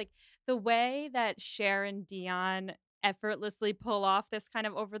little. It's like the way that Cher and Dion effortlessly pull off this kind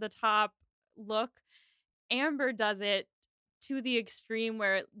of over the top look. Amber does it to the extreme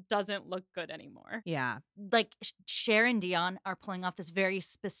where it doesn't look good anymore. Yeah. Like Cher and Dion are pulling off this very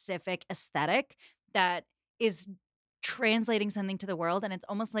specific aesthetic that is translating something to the world, and it's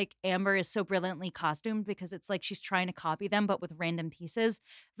almost like Amber is so brilliantly costumed because it's like she's trying to copy them but with random pieces.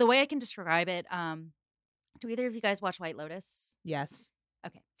 The way I can describe it, do either of you guys watch White Lotus? Yes.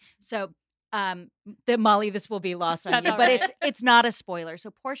 Okay. So Molly, this will be lost on That's you, all but right. it's not a spoiler.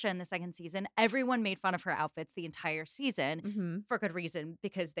 So Portia in the second season, everyone made fun of her outfits the entire season Mm-hmm. for good reason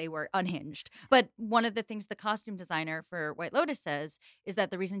because they were unhinged. But one of the things the costume designer for White Lotus says is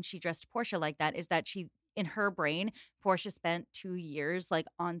that the reason she dressed Portia like that is that in her brain, Portia spent 2 years like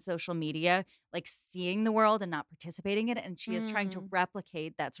on social media, like seeing the world and not participating in it, and she is trying to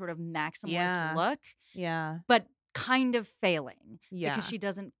replicate that sort of maximalist look, Yeah. but kind of failing Yeah. because she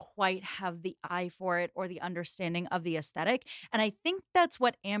doesn't quite have the eye for it or the understanding of the aesthetic. And I think that's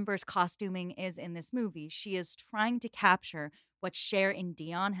what Amber's costuming is in this movie. She is trying to capture what Cher and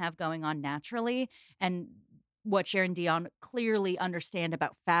Dion have going on naturally and what Cher and Dion clearly understand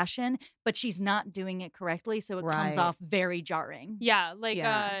about fashion, but she's not doing it correctly, so it comes Right. off very jarring. Yeah, like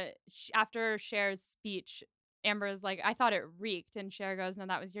Yeah. after Cher's speech, Amber is like, I thought it reeked, and Cher goes, no,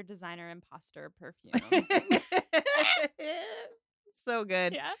 that was your designer imposter perfume. So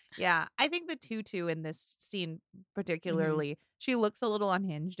good. Yeah. Yeah. I think the tutu in this scene particularly, she looks a little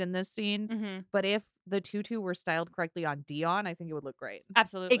unhinged in this scene. Mm-hmm. But if the tutu were styled correctly on Dion, I think it would look great.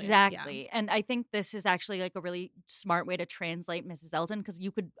 Absolutely. Exactly. And I think this is actually like a really smart way to translate Mrs. Elton, because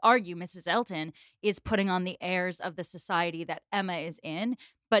you could argue Mrs. Elton is putting on the airs of the society that Emma is in,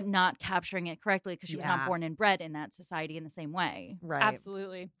 but not capturing it correctly because she was not Yeah. born and bred in that society in the same way. Right.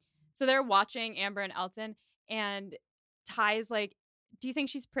 Absolutely. So they're watching Amber and Elton, and Ty's like, do you think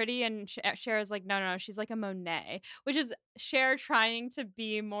she's pretty? And Cher is like, no, she's like a Monet, which is Cher trying to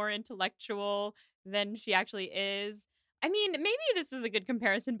be more intellectual than she actually is. I mean, maybe this is a good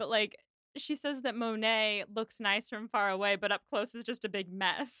comparison, but like, she says that Monet looks nice from far away, but up close is just a big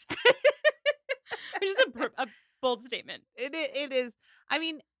mess. Which is a bold statement. It is. I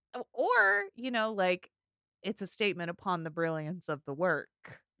mean, or, like, it's a statement upon the brilliance of the work.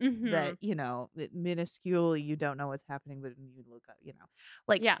 Mhm. That, minusculely you don't know what's happening, but when you look up,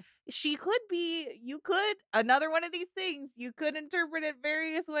 like, Yeah. another one of these things, you could interpret it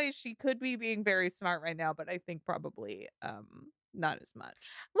various ways. She could be being very smart right now, but I think probably not as much.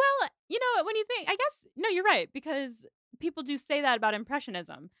 Well, when you think, I guess, no, you're right, because people do say that about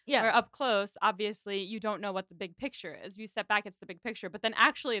Impressionism. Yeah. Where up close, obviously, you don't know what the big picture is. If you step back, it's the big picture. But then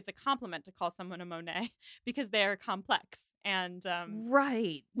actually, it's a compliment to call someone a Monet because they're complex. And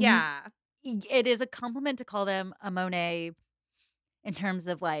Right. Yeah. It is a compliment to call them a Monet in terms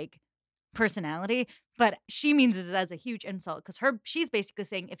of like personality, but she means it as a huge insult because she's basically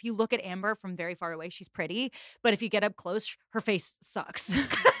saying if you look at Amber from very far away, she's pretty, but if you get up close, her face sucks.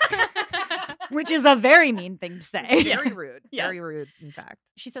 Which is a very mean thing to say. Very rude. Yes. Very rude, in fact.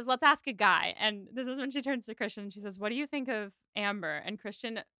 She says, let's ask a guy. And this is when she turns to Christian. She says, what do you think of Amber? And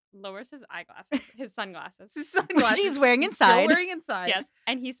Christian lowers his his sunglasses. Which he's wearing He's inside. Still wearing inside. Yes.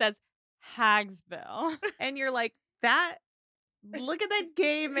 And he says, Hagsville. And you're like, look at that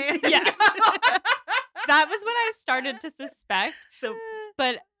gay man. Yes. That was when I started to suspect. So,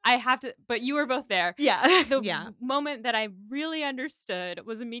 But you were both there. yeah. The moment that I really understood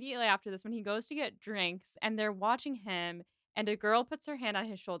was immediately after this when he goes to get drinks and they're watching him and a girl puts her hand on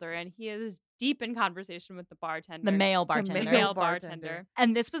his shoulder and he is deep in conversation with the bartender. The male bartender. Male bartender.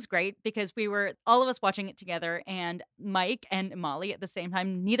 And this was great because we were all of us watching it together, and Mike and Molly at the same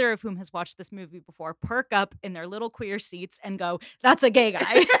time, neither of whom has watched this movie before, perk up in their little queer seats and go, that's a gay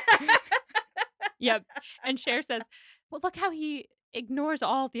guy. Yep. And Cher says, well, look how he ignores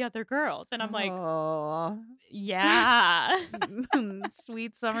all the other girls. And I'm like, oh, yeah.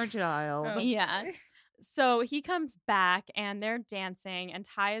 sweet summer child. Yeah. So he comes back and they're dancing and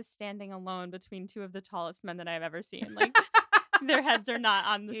Ty is standing alone between two of the tallest men that I've ever seen. Like their heads are not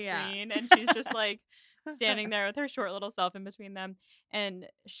on the screen and she's just like standing there with her short little self in between them. And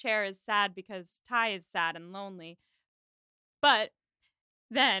Cher is sad because Ty is sad and lonely. But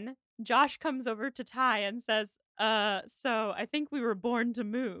then Josh comes over to Ty and says, so I think we were born to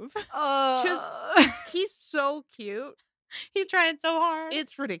move. He's so cute. He's trying so hard.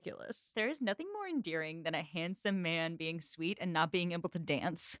 It's ridiculous. There is nothing more endearing than a handsome man being sweet and not being able to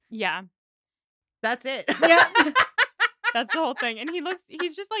dance. Yeah. That's it. Yeah. That's the whole thing. And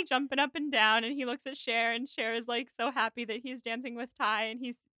he's just like jumping up and down and he looks at Cher and Cher is like so happy that he's dancing with Ty and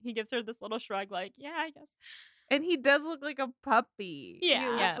he gives her this little shrug like, yeah, I guess. And he does look like a puppy. Yeah.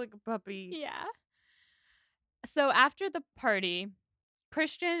 He looks like a puppy. Yeah. So after the party,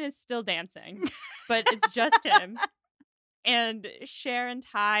 Christian is still dancing, but it's just him. And Cher and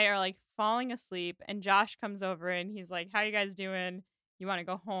Ty are like falling asleep and Josh comes over and he's like, how you guys doing? You want to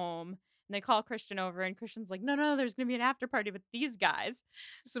go home? And they call Christian over and Christian's like, no, there's going to be an after party with these guys.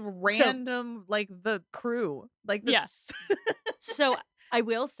 Some random, like the crew. Like this. Yeah. So I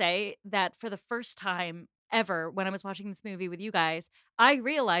will say that for the first time ever when I was watching this movie with you guys, I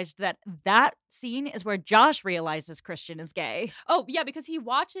realized that scene is where Josh realizes Christian is gay. Oh, yeah, because he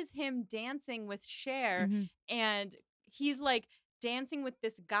watches him dancing with Cher, Mhm. and he's like dancing with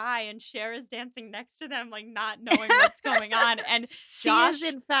this guy, and Cher is dancing next to them, like not knowing what's going on. And She Josh is,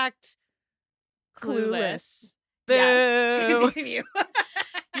 in fact, clueless. Yes. Boo. Continue.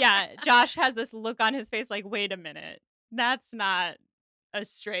 Yeah, Josh has this look on his face like, wait a minute, that's not a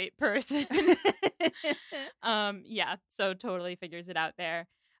straight person. Yeah, so totally figures it out there.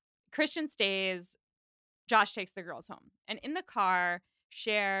 Christian stays. Josh takes the girls home. And in the car,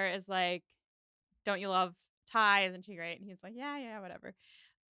 Cher is like, don't you love Ty? Isn't she great? And he's like, yeah, whatever.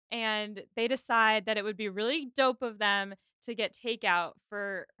 And they decide that it would be really dope of them to get takeout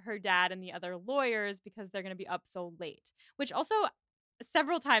for her dad and the other lawyers because they're going to be up so late. Which also,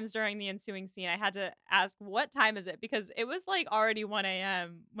 several times during the ensuing scene, I had to ask, what time is it? Because it was like already 1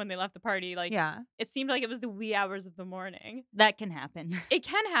 a.m. when they left the party. Like, Yeah. it seemed like it was the wee hours of the morning. That can happen. It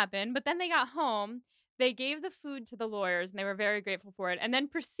can happen, but then they got home. They gave the food to the lawyers, and they were very grateful for it, and then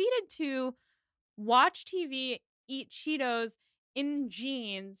proceeded to watch TV, eat Cheetos in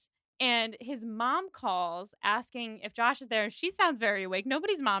jeans, and his mom calls asking if Josh is there. She sounds very awake.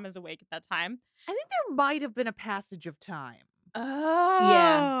 Nobody's mom is awake at that time. I think there might have been a passage of time.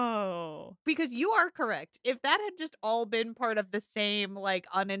 Oh. Because you are correct. If that had just all been part of the same, like,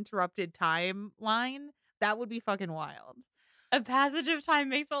 uninterrupted timeline, that would be fucking wild. A passage of time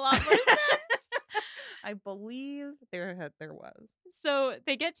makes a lot more sense. I believe there was. So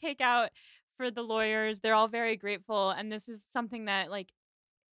they get takeout for the lawyers. They're all very grateful. And this is something that, like,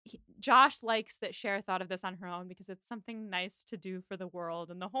 Josh likes that Cher thought of this on her own because it's something nice to do for the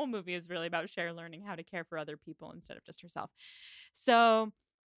world. And the whole movie is really about Cher learning how to care for other people instead of just herself. So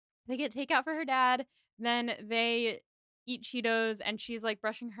they get takeout for her dad. Then they eat Cheetos, and she's like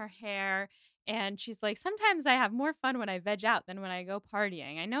brushing her hair. And she's like, sometimes I have more fun when I veg out than when I go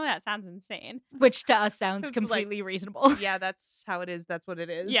partying. I know that sounds insane. Which to us sounds It's completely reasonable. Yeah, that's how it is. That's what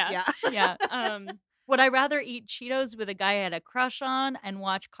it is. Yeah. Yeah. Yeah. Would I rather eat Cheetos with a guy I had a crush on and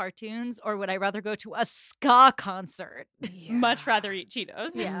watch cartoons, or would I rather go to a ska concert? Much rather eat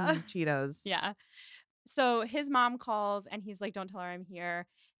Cheetos. Yeah. Cheetos. Yeah. So his mom calls, and he's like, don't tell her I'm here.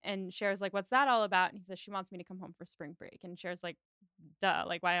 And Cher's like, what's that all about? And he says, she wants me to come home for spring break. And Cher's like, duh,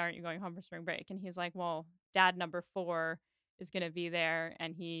 like, why aren't you going home for spring break? And he's like, well, dad number 4 is going to be there,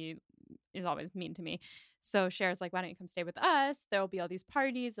 and he is always mean to me. So Cher's like, why don't you come stay with us? There will be all these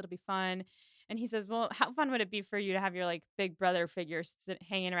parties. It'll be fun. And he says, well, how fun would it be for you to have your like big brother figure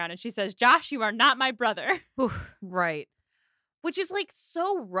hanging around? And she says, Josh, you are not my brother. Right. Which is like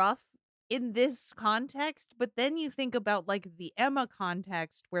so rough in this context, but then you think about like the Emma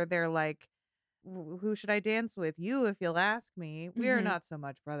context where they're like, who should I dance with? You, if you'll ask me. We're Mhm. not so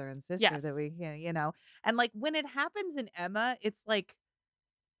much brother and sister Yes. that we can, And like when it happens in Emma, it's like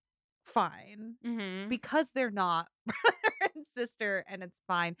fine Mm-hmm. because they're not brother and sister, and it's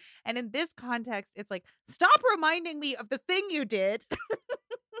fine. And in this context, it's like, stop reminding me of the thing you did.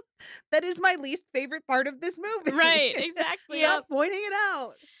 That is my least favorite part of this movie. Right, exactly. Stop pointing it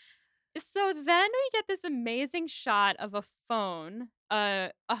out. So then we get this amazing shot of a phone,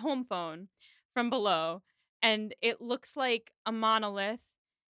 a home phone from below, and it looks like a monolith,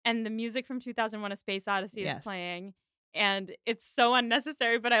 and the music from 2001: A Space Odyssey is Yes. playing, and it's so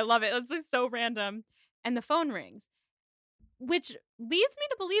unnecessary, but I love it. It's like so random, and the phone rings, which leads me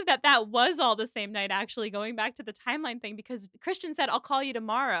to believe that that was all the same night, actually, going back to the timeline thing, because Christian said, I'll call you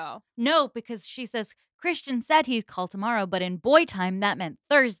tomorrow. No, because she says Christian said he'd call tomorrow, but in boy time, that meant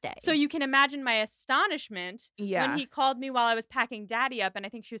Thursday. So you can imagine my astonishment Yeah. when he called me while I was packing Daddy up, and I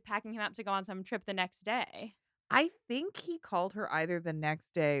think she was packing him up to go on some trip the next day. I think he called her either the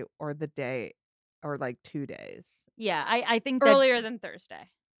next day or the day or like 2 days. yeah, I think that, Earlier than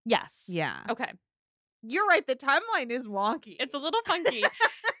Thursday. yes. Yeah. Okay. You're right. The timeline is wonky. It's a little funky.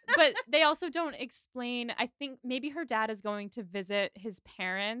 But they also don't explain. I think maybe her dad is going to visit his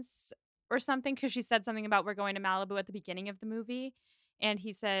parents or something, because she said something about we're going to Malibu at the beginning of the movie. And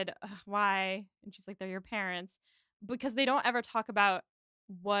he said, why? And she's like, they're your parents. Because they don't ever talk about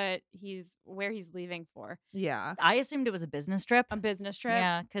where he's leaving for. Yeah. I assumed it was a business trip. A business trip?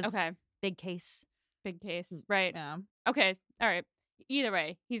 Yeah, because Okay. big case. Big case. Right. Yeah. Okay. All right. Either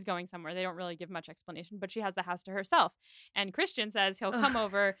way, he's going somewhere. They don't really give much explanation, but she has the house to herself. And Christian says he'll come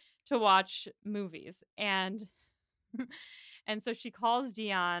over to watch movies. And so she calls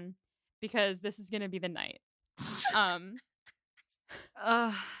Dion because this is going to be the night.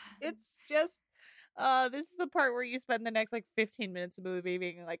 It's just, This is the part where you spend the next like 15 minutes of the movie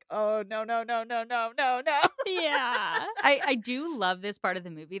being like, oh no, no, no, no, no, no, no. Yeah. I do love this part of the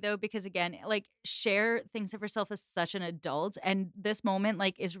movie though, because again, like Cher thinks of herself as such an adult, and this moment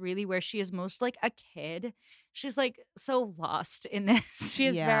like is really where she is most like a kid. She's like so lost in this. She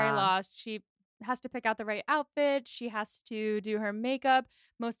is very Yeah. lost. She has to pick out the right outfit. She has to do her makeup.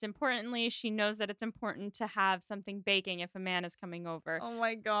 Most importantly, she knows that it's important to have something baking if a man is coming over. Oh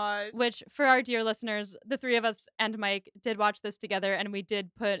my god. Which, for our dear listeners, the three of us and Mike did watch this together, and we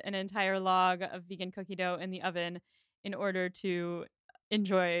did put an entire log of vegan cookie dough in the oven in order to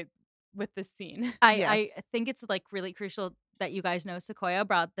enjoy with this scene. I Yes. think it's like really crucial that you guys know Sequoia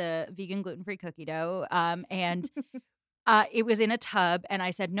brought the vegan gluten-free cookie dough, and it was in a tub, and I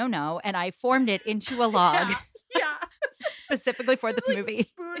said no, and I formed it into a log Yeah. specifically for this Just, like, movie.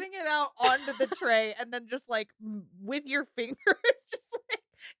 spooning it out onto the tray and then just like with your fingers, just like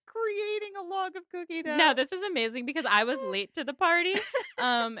creating a log of cookie dough. Now, this is amazing because I was late to the party.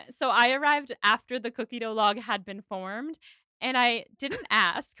 So I arrived after the cookie dough log had been formed, and I didn't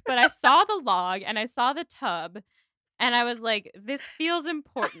ask, but I saw the log and I saw the tub, and I was like, this feels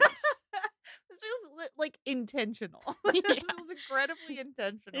important. This feels like intentional. Yeah. It feels incredibly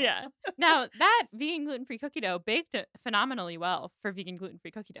intentional. Yeah. Now, that vegan gluten-free cookie dough baked phenomenally well for vegan gluten-free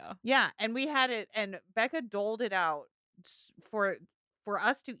cookie dough. Yeah, and we had it, and Becca doled it out for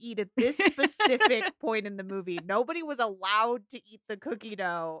us to eat at this specific point in the movie. Nobody was allowed to eat the cookie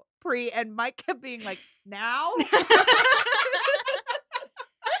dough and Mike kept being like, now?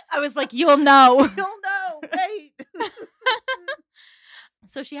 I was like, you'll know. You'll know, wait.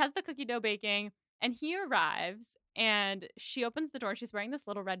 So she has the cookie dough baking, and he arrives, and she opens the door. She's wearing this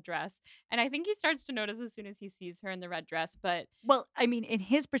little red dress, and I think he starts to notice as soon as he sees her in the red dress, but Well, I mean, in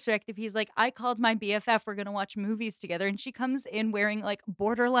his perspective, he's like, I called my BFF. We're going to watch movies together. And she comes in wearing like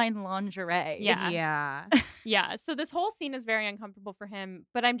borderline lingerie. Yeah. Yeah. yeah. So this whole scene is very uncomfortable for him,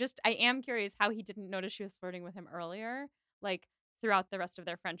 but I am curious how he didn't notice she was flirting with him earlier, like throughout the rest of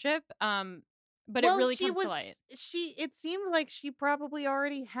their friendship. But it really comes to light. It seemed like she probably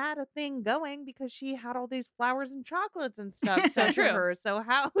already had a thing going because she had all these flowers and chocolates and stuff sent to true. her. So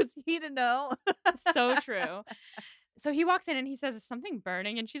how was he to know? So true. So he walks in and he says, is something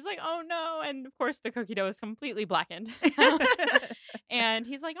burning? And she's like, oh no. And of course the cookie dough is completely blackened. And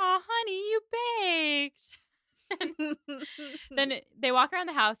he's like, oh honey, you baked. Then they walk around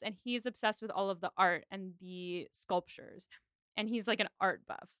the house and he's obsessed with all of the art and the sculptures. And he's like an art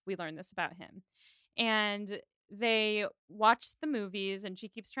buff. We learned this about him. And they watch the movies and she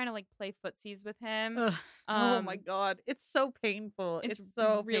keeps trying to like play footsies with him. Ugh. Oh my god, it's so painful. It's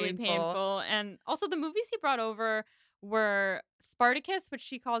so really painful. And also the movies he brought over were Spartacus, which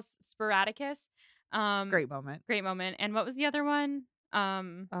she calls Sporadicus. Great moment. Great moment. And what was the other one?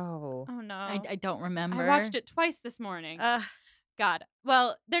 Oh no. I don't remember. I watched it twice this morning. Ugh. God.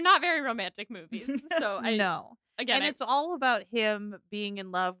 Well, they're not very romantic movies. So I no. Again, And it's all about him being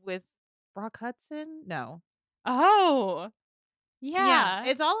in love with Brock Hudson? No. Oh. Yeah.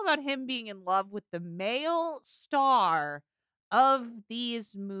 It's all about him being in love with the male star of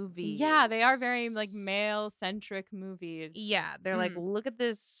these movies. Yeah, they are very like male-centric movies. Yeah, they're like, look at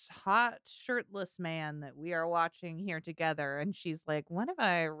this hot shirtless man that we are watching here together. And she's like, what if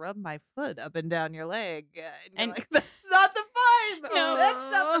I rub my foot up and down your leg? And you're like, that's not the vibe. No.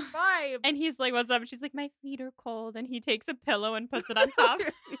 That's not the vibe. And he's like, what's up? And she's like, my feet are cold. And he takes a pillow and puts it on top.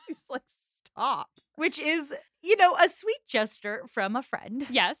 He's like, stop. Which is, you know, a sweet gesture from a friend.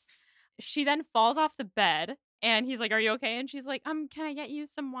 Yes. She then falls off the bed. And he's like, are you okay? And she's like, can I get you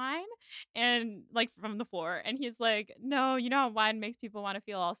some wine? And like from the floor. And he's like, no, you know how wine makes people want to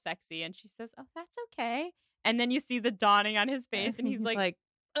feel all sexy. And she says, oh, that's okay. And then you see the dawning on his face. And he's like,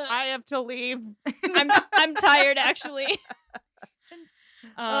 I have to leave. I'm tired, actually.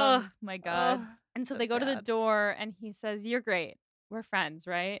 Oh my God. And so they go to the door and he says, you're great. We're friends,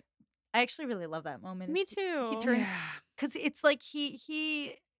 right? I actually really love that moment. Me too. He turns, because it's like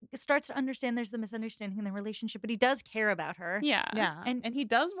he starts to understand there's the misunderstanding in the relationship, but he does care about her. Yeah. Yeah. And he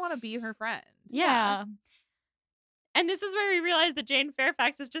does want to be her friend. Yeah. And this is where we realize that Jane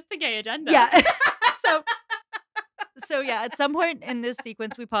Fairfax is just the gay agenda. Yeah. So yeah, at some point in this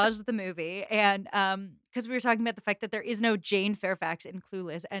sequence, we paused the movie and because we were talking about the fact that there is no Jane Fairfax in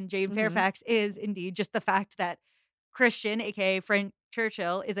Clueless, and Jane Fairfax is indeed just the fact that Christian, aka Frank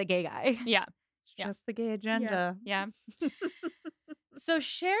Churchill, is a gay guy. Yeah. It's just the gay agenda. Yeah. So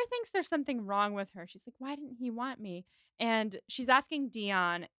Cher thinks there's something wrong with her. She's like, why didn't he want me? And she's asking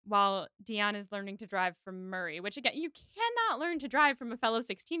Dion while Dion is learning to drive from Murray, which again, you cannot learn to drive from a fellow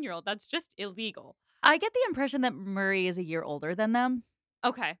 16-year-old. That's just illegal. I get the impression that Murray is a year older than them.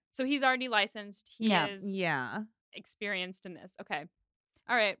 Okay. So he's already licensed. He Yeah. is Yeah. experienced in this. Okay.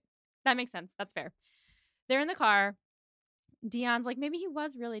 All right. That makes sense. That's fair. They're in the car. Dion's like, maybe he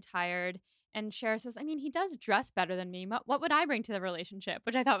was really tired. And Cher says, I mean, he does dress better than me. What would I bring to the relationship?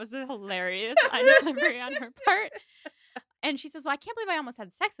 Which I thought was a hilarious line of delivery on her part. And she says, well, I can't believe I almost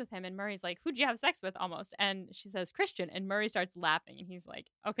had sex with him. And Murray's like, who'd you have sex with almost? And she says, Christian. And Murray starts laughing. And he's like,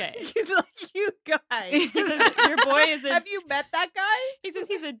 okay. He's like, you guys. He says, your boy is a... Have you met that guy? He says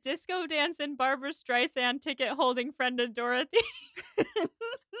he's a disco dancing Barbara Streisand ticket holding friend of Dorothy.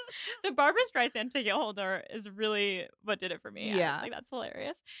 The Barbara Streisand ticket holder is really what did it for me. Yeah. I was like, that's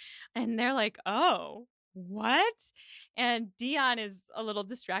hilarious. And they're like, oh, what? And Dion is a little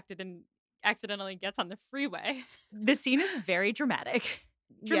distracted and accidentally gets on the freeway. The scene is very dramatic.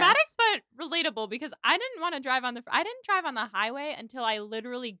 Dramatic, Yes. but relatable because I didn't want to drive on I didn't drive on the highway until I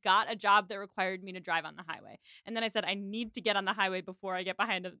literally got a job that required me to drive on the highway. And then I said, I need to get on the highway before I get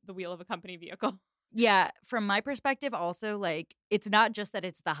behind the wheel of a company vehicle. Yeah, from my perspective, also, like, it's not just that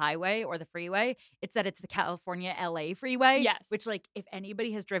it's the highway or the freeway, it's that it's the California LA freeway. Yes. Which, like, if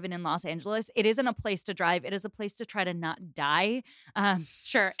anybody has driven in Los Angeles, it isn't a place to drive. It is a place to try to not die.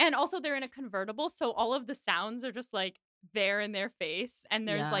 Sure. And also they're in a convertible, so all of the sounds are just like there in their face. And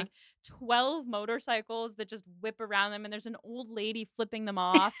there's Yeah. like 12 motorcycles that just whip around them, and there's an old lady flipping them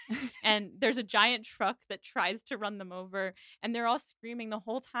off, and there's a giant truck that tries to run them over, and they're all screaming the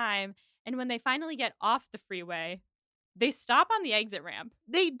whole time. And when they finally get off the freeway, they stop on the exit ramp.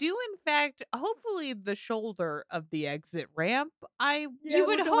 They do, in fact, hopefully the shoulder of the exit ramp. You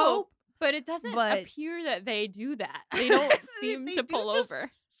would hope, but it doesn't but- appear that they do that. They don't seem They to do pull just over.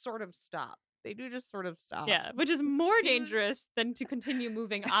 Sort of stop. They do just sort of stop. Yeah, which is more Seems- dangerous than to continue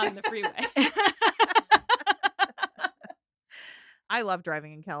moving on the freeway. I love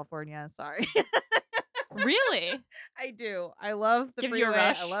driving in California. Sorry. Really? I do. I love the Gives you a freeway.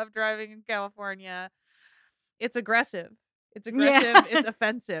 rush? I love driving in California. It's aggressive. It's Yeah. aggressive. It's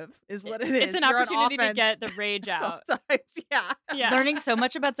offensive, is what it is. It's an You're on opportunity to offense get the rage at all out. times. Yeah. Yeah. Learning so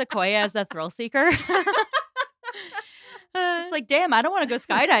much about Sequoia as a thrill seeker. It's like, damn, I don't want to go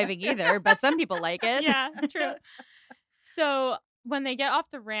skydiving either, but some people like it. Yeah, true. So when they get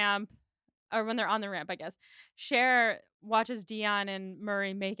off the ramp, or when they're on the ramp, I guess, Cher watches Dion and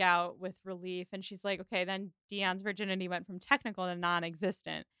Murray make out with relief. And she's like, okay, then Dion's virginity went from technical to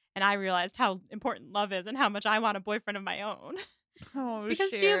non-existent. And I realized how important love is and how much I want a boyfriend of my own. Oh,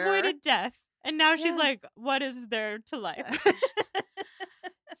 Because she Cher. avoided death. And now she's Yeah. like, what is there to life?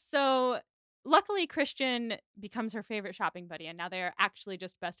 So luckily, Christian becomes her favorite shopping buddy. And now they are actually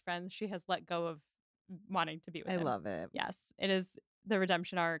just best friends. She has let go of wanting to be with I him. love it. Yes, it is the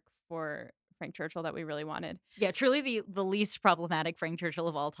redemption arc for Frank Churchill that we really wanted. Yeah, truly the least problematic Frank Churchill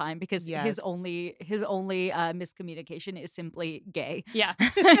of all time because Yes. his only miscommunication is simply gay. Yeah,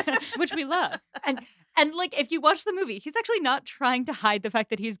 which we love. And like if you watch the movie, he's actually not trying to hide the fact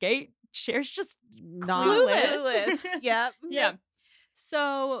that he's gay. Cher's just Not clueless. Yep. Yeah.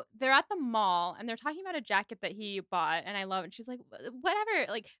 So they're at the mall and they're talking about a jacket that he bought, and I love it. She's like, whatever,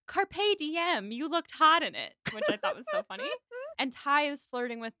 like Carpe Diem, you looked hot in it, which I thought was so funny. And Ty is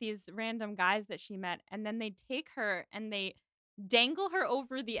flirting with these random guys that she met, and then they take her and they dangle her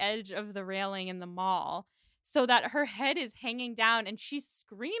over the edge of the railing in the mall so that her head is hanging down and she's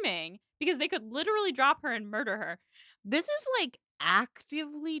screaming because they could literally drop her and murder her. This is like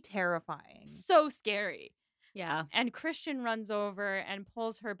actively terrifying. So scary. Yeah. And Christian runs over and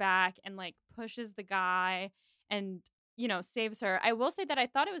pulls her back and like pushes the guy and, you know, saves her. I will say that I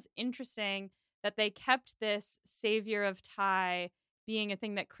thought it was interesting that they kept this savior of Ty being a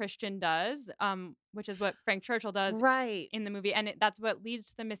thing that Christian does, which is what Frank Churchill does Right. in the movie. And that's what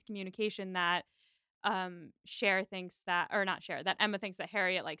leads to the miscommunication that Cher thinks that, or not Cher, that Emma thinks that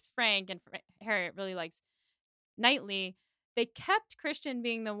Harriet likes Frank and Harriet really likes Knightley. They kept Christian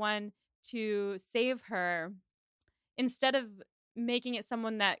being the one to save her instead of making it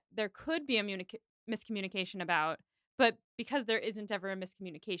someone that there could be a miscommunication about, but because there isn't ever a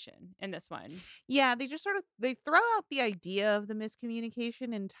miscommunication in this one. Yeah, they just they throw out the idea of the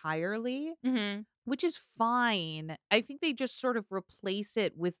miscommunication entirely, Mm-hmm. which is fine. I think they just sort of replace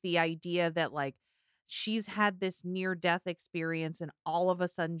it with the idea that like she's had this near death experience and all of a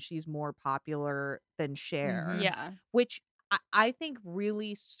sudden she's more popular than Cher. Mhm. Yeah. Which I think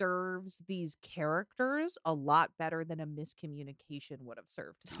really serves these characters a lot better than a miscommunication would have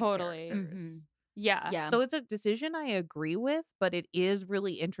served these Totally. characters. Mhm. Yeah. Yeah. So it's a decision I agree with, but it is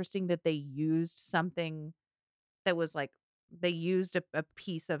really interesting that they used something that was like they used a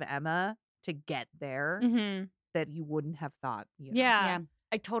piece of Emma to get there Mm-hmm. that you wouldn't have thought. You know? Yeah. Yeah.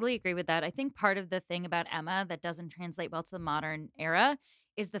 I totally agree with that. I think part of the thing about Emma that doesn't translate well to the modern era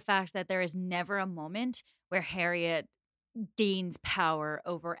is the fact that there is never a moment where Harriet gains power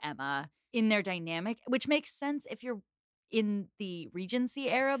over Emma in their dynamic, which makes sense if you're in the Regency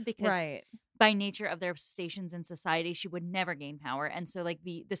era, because Right. by nature of their stations in society, she would never gain power. And so like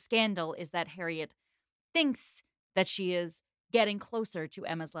the scandal is that Harriet thinks that she is getting closer to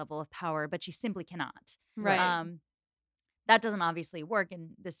Emma's level of power, but she simply cannot. Right. That doesn't obviously work in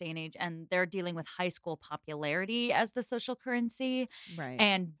this day and age, and they're dealing with high school popularity as the social currency. Right.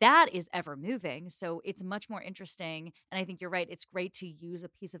 And that is ever moving. So it's much more interesting. And I think you're right. It's great to use a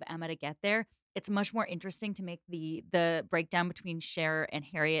piece of Emma to get there. It's much more interesting to make the breakdown between Cher and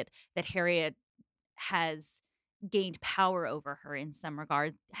Harriet, that Harriet has gained power over her in some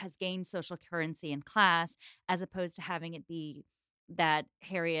regard, has gained social currency and class, as opposed to having it be that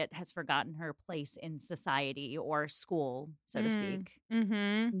Harriet has forgotten her place in society or school, so to speak.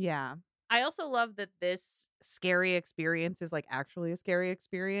 Mm-hmm. Yeah. I also love that this scary experience is like actually a scary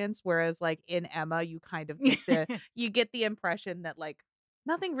experience, whereas like in Emma, you kind of get the impression that like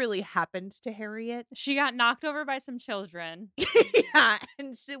nothing really happened to Harriet. She got knocked over by some children. Yeah,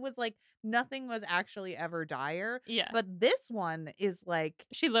 and it was like nothing was actually ever dire. Yeah. But this one is like,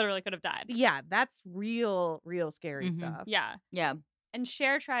 She literally could have died. yeah, that's real scary Mhm. stuff. Yeah. Yeah. And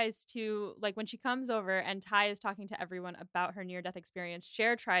Cher tries to, like, when she comes over and Ty is talking to everyone about her near-death experience,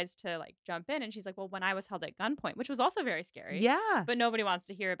 Cher tries to, like, jump in. And she's like, well, when I was held at gunpoint, which was also very scary. Yeah. But nobody wants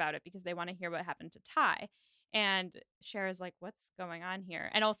to hear about it because they want to hear what happened to Ty. And Cher is like, what's going on here?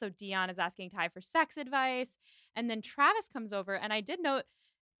 And also Dion is asking Ty for sex advice. And then Travis comes over. And I did note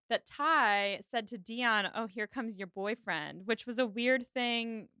that Ty said to Dion, oh, here comes your boyfriend, which was a weird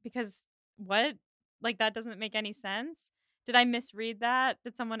thing because what? Like, that doesn't make any sense. Did I misread that?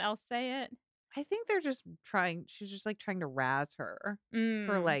 Did someone else say it? I think they're just she's just like trying to razz her for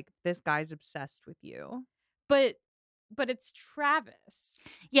Mm. like, this guy's obsessed with you. But it's Travis.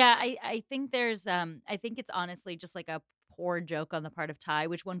 Yeah, I think there's I think it's honestly just like a poor joke on the part of Ty,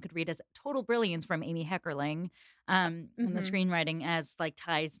 which one could read as total brilliance from Amy Heckerling in the Mhm. screenwriting, as like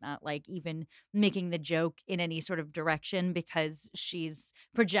Ty's not like even making the joke in any sort of direction because she's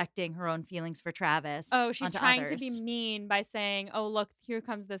projecting her own feelings for Travis. Oh, she's onto trying to others. be mean by saying, oh, look, here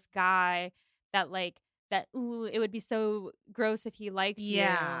comes this guy that, ooh, it would be so gross if he liked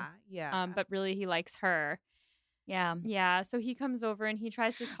Yeah. you. Yeah. But really he likes her. Yeah. Yeah, so he comes over and he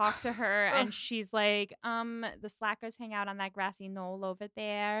tries to talk to her and she's like, the slackers hang out on that grassy knoll over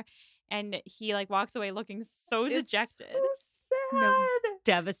there. And he like walks away looking so dejected. It's so sad. No,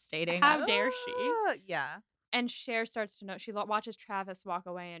 devastating. How dare she? Yeah. And Cher starts to know, she watches Travis walk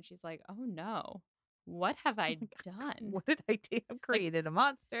away and she's like, oh no, what have I done? What did I do? I've created a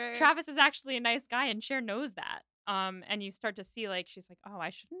monster. Travis is actually a nice guy and Cher knows that. And you start to see like, she's like, oh, I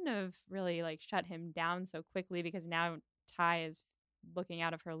shouldn't have really like shut him down so quickly because now Ty is looking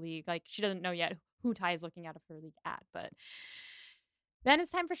out of her league. Like she doesn't know yet who Ty is looking out of her league at, but then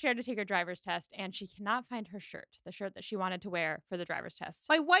it's time for Cher to take her driver's test and she cannot find her shirt, the shirt that she wanted to wear for the driver's test.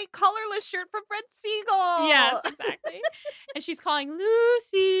 My white collarless shirt from Fred Siegel. Yes, exactly. And she's calling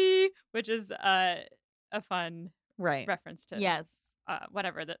Lucy, which is a fun Right. reference to Yes.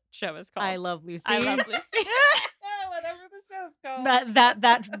 whatever the show is called. I love Lucy. I love Lucy. Whatever the show's called.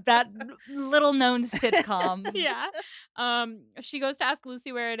 that little known sitcom. Yeah. She goes to ask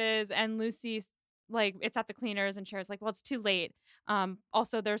Lucy where it is, and Lucy's like, it's at the cleaners, and Cher's like, well, it's too late.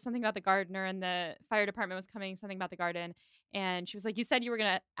 Also, there's something about the gardener, and the fire department was coming, something about the garden. And she was like, you said you were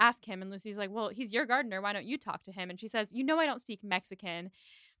going to ask him. And Lucy's like, well, he's your gardener. Why don't you talk to him? And she says, you know, I don't speak Mexican.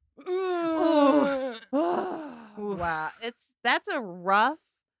 Ooh. Wow. That's a rough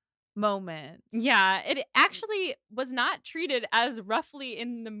moment. Yeah, it actually was not treated as roughly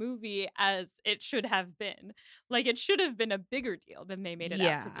in the movie as it should have been. Like, it should have been a bigger deal than they made it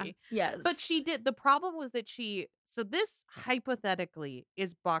out to Yeah. be. Yes. But the problem was that so this hypothetically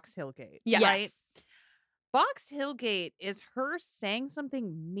is Box Hillgate, Yes. right? Box Hillgate is her saying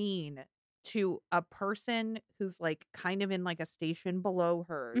something mean to a person who's like kind of in like a station below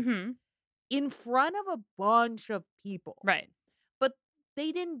hers Mhm. in front of a bunch of people. Right. But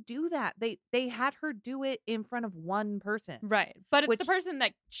they didn't do that. They had her do it in front of one person. Right. But it's Which- the person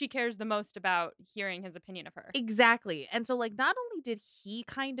that she cares the most about hearing his opinion of her. Exactly. And so like not only did he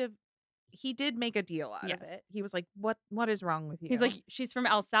did make a deal out of Yes. it. He was like, what is wrong with you? He's like, she's from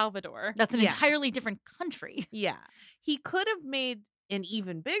El Salvador. that's an Yeah. entirely different country. Yeah. He could have made an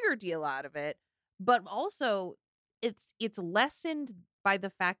even bigger deal out of it, but also it's lessened by the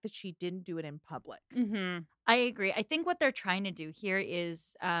fact that she didn't do it in public. Mm-hmm. I agree. I think what they're trying to do here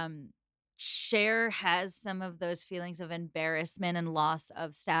is Cher has some of those feelings of embarrassment and loss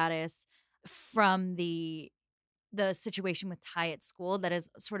of status from the situation with Ty at school that is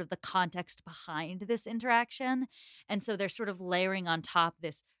sort of the context behind this interaction. And so they're sort of layering on top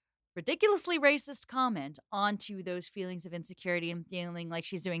this ridiculously racist comment onto those feelings of insecurity and feeling like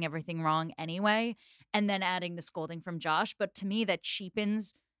she's doing everything wrong anyway, and then adding the scolding from Josh. But to me, that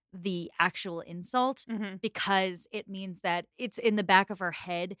cheapens the actual insult Mhm. because it means that it's in the back of her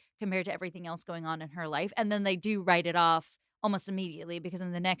head compared to everything else going on in her life. And then they do write it off almost immediately because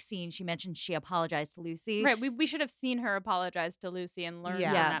in the next scene, she mentioned she apologized to Lucy. Right. We should have seen her apologize to Lucy and learn Yeah.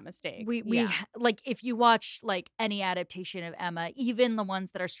 from Yeah. that mistake. Like if you watch like any adaptation of Emma, even the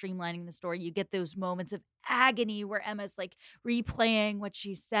ones that are streamlining the story, you get those moments of agony where Emma's like replaying what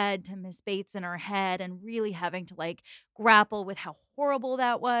she said to Miss Bates in her head and really having to like grapple with how horrible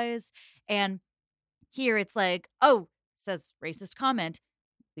that was. And here it's like, oh, says racist comment.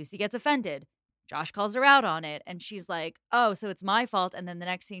 Lucy gets offended. Josh calls her out on it. And she's like, oh, so it's my fault. And then the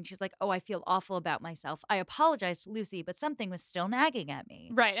next scene, she's like, oh, I feel awful about myself. I apologize to Lucy, but something was still nagging at me.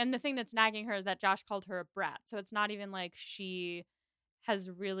 Right. And the thing that's nagging her is that Josh called her a brat. So it's not even like she has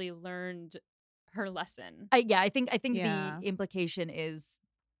really learned her lesson. I think Yeah. the implication is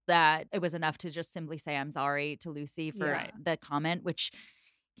that it was enough to just simply say I'm sorry to Lucy for Yeah. the comment, which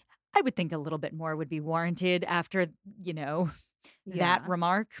I would think a little bit more would be warranted after, that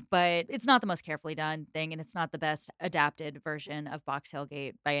remark, but it's not the most carefully done thing, and it's not the best adapted version of Box Hill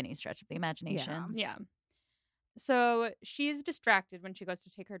Gate by any stretch of the imagination. Yeah. So she's distracted when she goes to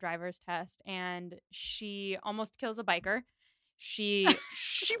take her driver's test and she almost kills a biker. She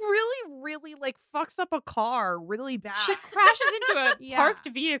She really, really like fucks up a car really bad. she crashes into a Yeah. parked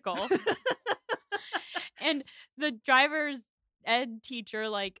vehicle. And the driver's ed teacher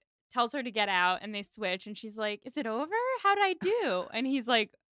like tells her to get out and they switch and she's like, "Is it over? How did I do?" And he's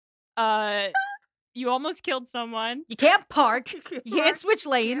like, you almost killed someone. You can't park. You can't switch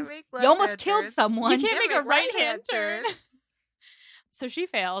lanes. You almost killed someone. You can't make a right-hand turn." turns. So she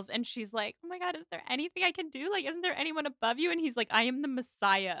fails and she's like, "Oh my God, is there anything I can do? Like, isn't there anyone above you?" And he's like, "I am the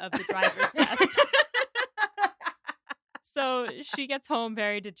messiah of the driver's test." So she gets home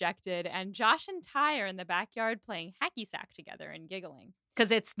very dejected and Josh and Ty are in the backyard playing hacky sack together and giggling.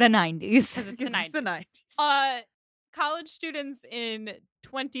 Because it's the 90s. Because it's the Because it's 90s. the 90s. College students in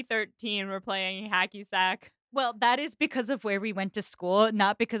 2013 were playing hacky sack. Well, that is because of where we went to school,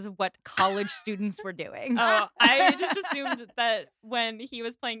 not because of what college students were doing. Oh, I just assumed that when he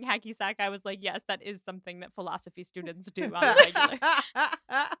was playing hacky sack, I was like, yes, that is something that philosophy students do on the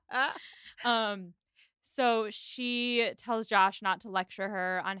regular. So she tells Josh not to lecture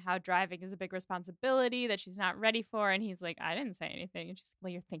her on how driving is a big responsibility that she's not ready for. And he's like, "I didn't say anything." And she's like,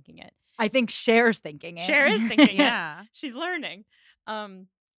 "Well, you're thinking it." I think Cher's thinking it. Cher is thinking it. Yeah. She's learning.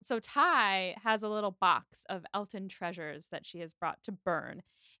 So Ty has a little box of Elton treasures that she has brought to burn.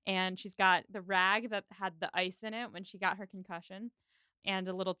 And she's got the rag that had the ice in it when she got her concussion and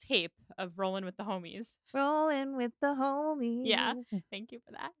a little tape of Rollin' with the Homies. Rolling with the homies. Yeah. Thank you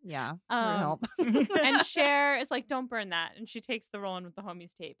for that. Yeah. Um, help. And Cher is like, "Don't burn that." And she takes the Rollin' with the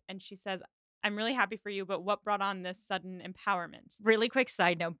Homies tape and she says, "I'm really happy for you, but what brought on this sudden empowerment?" Really quick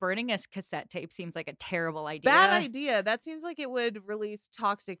side note, burning a cassette tape seems like a terrible idea. Bad idea. That seems like it would release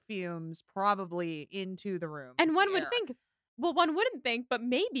toxic fumes probably into the room. And into one the would air. think, well, one wouldn't think, but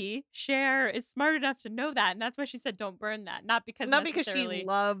maybe Cher is smart enough to know that. And that's why she said, "Don't burn that." Not because she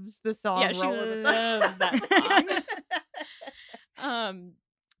loves the song. Yeah, she Rolling with the- loves that song.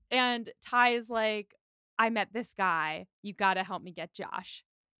 And Ty is like, "I met this guy. You got to help me get Josh."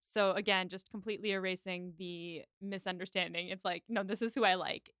 So again, just completely erasing the misunderstanding. It's like, "No, this is who I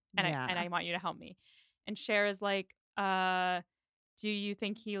like. And Yeah. I want you to help me." And Cher is like, "Do you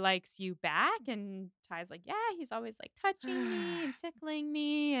think he likes you back?" And Ty's like, "Yeah, he's always like touching me and tickling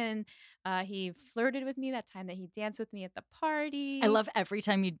me. And he flirted with me that time that he danced with me at the party." I love every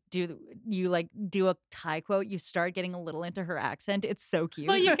time you do a Thai quote, you start getting a little into her accent. It's so cute.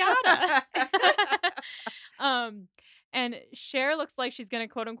 Well, you gotta. And Cher looks like she's gonna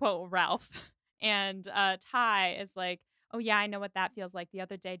quote unquote Ralph. And Ty is like, "Oh yeah, I know what that feels like. The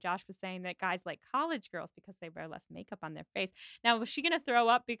other day Josh was saying that guys like college girls because they wear less makeup on their face." Now, was she gonna throw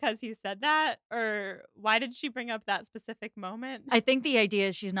up because he said that? Or why did she bring up that specific moment? I think the idea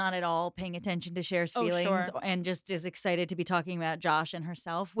is she's not at all paying attention to Cher's Oh, feelings sure. and just is excited to be talking about Josh and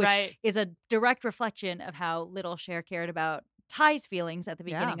herself, which Right. is a direct reflection of how little Cher cared about Ty's feelings at the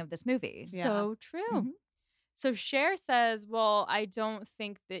beginning of this movie. Yeah. So true. Mhm. So Cher says, "Well, I don't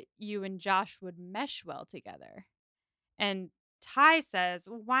think that you and Josh would mesh well together." And Ty says,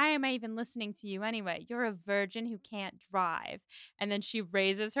 why am I even listening to you anyway? You're a virgin who can't drive. And then she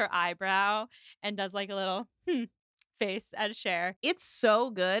raises her eyebrow and does like a little face at Cher. It's so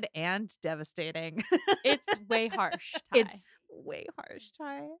good and devastating. It's way harsh, Ty. It's way harsh,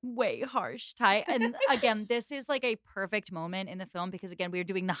 Ty. way harsh, Ty. And again, this is like a perfect moment in the film because, again, we're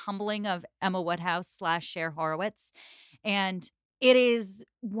doing the humbling of Emma Woodhouse / Cher Horowitz. And it is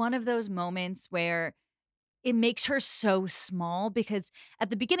one of those moments where it makes her so small because at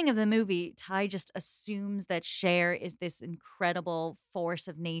the beginning of the movie, Ty just assumes that Cher is this incredible force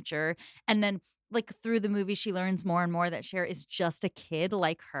of nature. And then, like, through the movie, she learns more and more that Cher is just a kid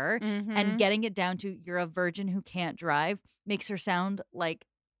like her. And getting it down to you're a virgin who can't drive makes her sound like,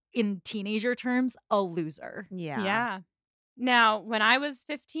 in teenager terms, a loser. Yeah. Now, when I was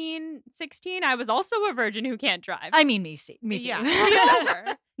 15, 16, I was also a virgin who can't drive. I mean, me too.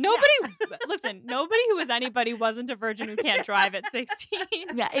 Yeah. Listen, nobody who was anybody wasn't a virgin who can't drive at 16.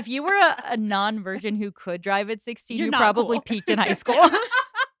 Yeah, if you were a non-virgin who could drive at 16, You're you not probably cool. peaked in high school.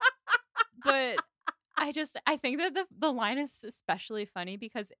 But I think that the line is especially funny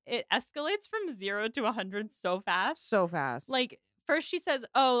because it escalates from 0 to 100 so fast. So fast. Like, first she says,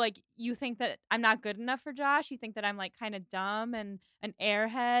 oh, like, you think that I'm not good enough for Josh? You think that I'm, like, kind of dumb and an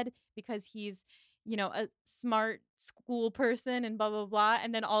airhead because he's, you know, a smart school person and blah, blah, blah.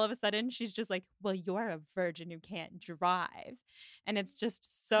 And then all of a sudden she's just like, well, you're a virgin who can't drive. And it's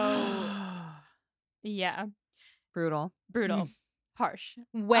just so, yeah. brutal. Harsh.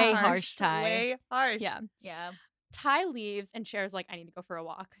 Way harsh, Ty. Way harsh. Yeah. Yeah. Ty leaves and Cher's like, I need to go for a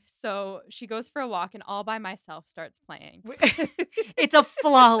walk. So she goes for a walk and All By Myself starts playing. It's a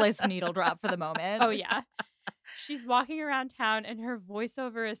flawless needle drop for the moment. Oh, yeah. She's walking around town and her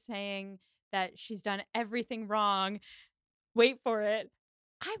voiceover is saying that she's done everything wrong. Wait for it.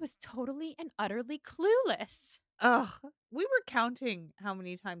 I was totally and utterly clueless. Ugh. We were counting how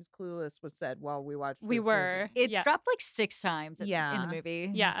many times Clueless was said while we watched We this were. movie. It's dropped like 6 times in Yeah. the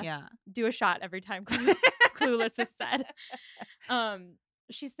movie. Yeah. Yeah. Do a shot every time Clueless is said.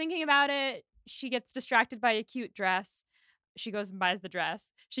 She's thinking about it. She gets distracted by a cute dress. She goes and buys the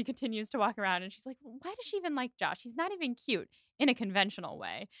dress. She continues to walk around and she's like, why does she even like Josh? He's not even cute in a conventional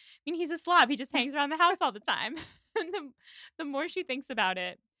way. I mean, he's a slob. He just hangs around the house all the time. And the more she thinks about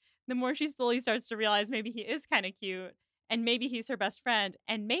it, the more she slowly starts to realize maybe he is kind of cute and maybe he's her best friend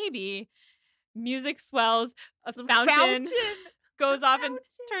and maybe music swells, a fountain goes off and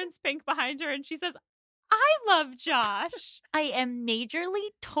turns pink behind her and she says, I love Josh. I am majorly,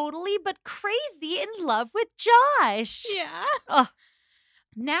 totally, but crazy in love with Josh. Yeah. Ugh.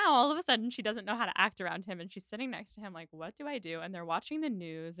 Now, all of a sudden, she doesn't know how to act around him. And she's sitting next to him like, what do I do? And they're watching the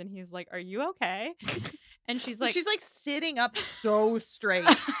news. And he's like, are you okay? And she's like sitting up so straight.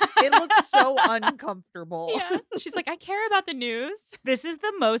 It looks so uncomfortable. yeah. She's like, I care about the news. This is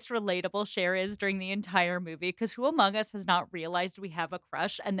the most relatable Cher is during the entire movie because who among us has not realized we have a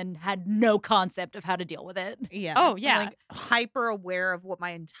crush and then had no concept of how to deal with it? Yeah. Oh, I'm, yeah. like hyper aware of what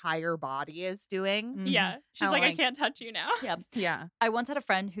my entire body is doing. Yeah. She's How, like, I like- can't touch you now. Yeah. Yeah. I once had a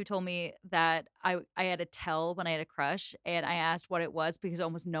friend who told me that I had to tell when I had a crush, and I asked what it was because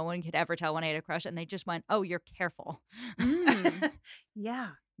almost no one could ever tell when I had a crush, and they just went, "Oh, you're careful." Yeah.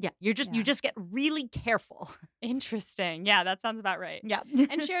 Yeah, you just get really careful. Interesting. Yeah, that sounds about right. Yeah.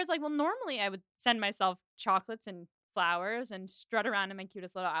 And Cher's like, well, normally I would send myself chocolates and flowers and strut around in my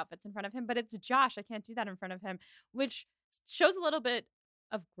cutest little outfits in front of him, but it's Josh. I can't do that in front of him, which shows a little bit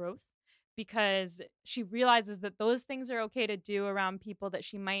of growth because she realizes that those things are okay to do around people that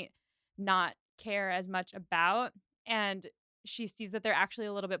she might not care as much about. And she sees that they're actually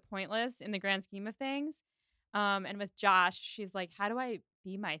a little bit pointless in the grand scheme of things. And with Josh, she's like, how do I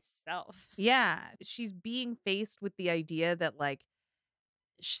be myself? Yeah. She's being faced with the idea that, like,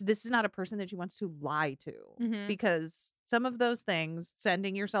 this is not a person that she wants to lie to Mhm. because some of those things,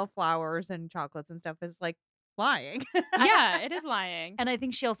 sending yourself flowers and chocolates and stuff, is like lying. Yeah, it is lying. And I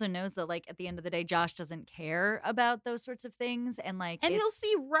think she also knows that, like, at the end of the day, Josh doesn't care about those sorts of things, and like, And he'll it's-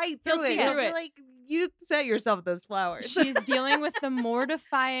 see right He'll through see it. He'll through be it. like, you sent yourself those flowers. She's dealing with the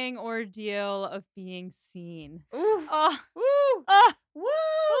mortifying ordeal of being seen. Ooh. Oh, Woo. oh,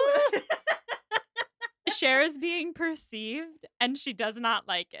 Woo. Cher is being perceived and she does not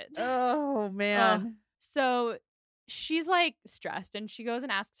like it. Oh, man. So she's like stressed and she goes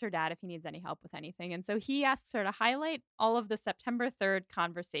and asks her dad if he needs any help with anything. And so he asks her to highlight all of the September 3rd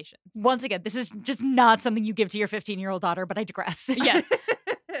conversations. once again, this is just not something you give to your 15-year-old daughter, but I digress. Yes.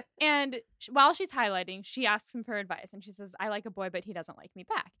 And while she's highlighting, she asks him for advice. And she says, I like a boy, but he doesn't like me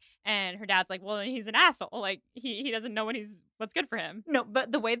back. And her dad's like, well, he's an asshole. Like, he doesn't know what's good for him. No,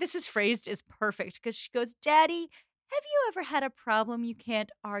 but the way this is phrased is perfect because she goes, Daddy, have you ever had a problem you can't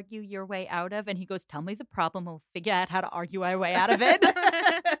argue your way out of? And he goes, tell me the problem. We'll figure out how to argue our way out of it.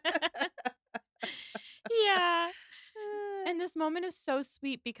 Yeah. And this moment is so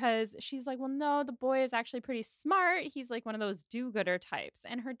sweet because she's like, well, no, the boy is actually pretty smart. He's like one of those do-gooder types.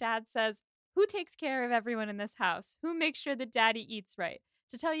 And her dad says, who takes care of everyone in this house? Who makes sure that daddy eats right?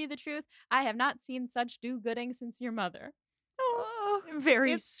 To tell you the truth, I have not seen such do-gooding since your mother. Oh,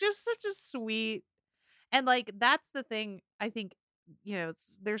 Very it's just such a sweet, and like that's the thing. I think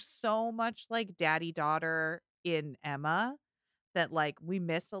there's so much like daddy daughter in Emma that like we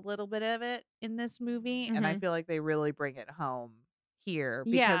miss a little bit of it in this movie, and I Mhm. feel like they really bring it home here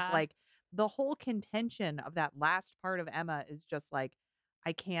because Yeah. like the whole contention of that last part of Emma is just like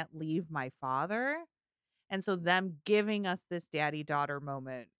I can't leave my father. And so them giving us this daddy daughter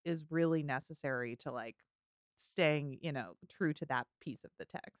moment is really necessary to like staying, true to that piece of the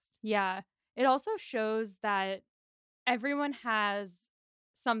text. Yeah. It also shows that everyone has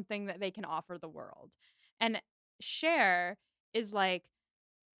something that they can offer the world. And Cher is like,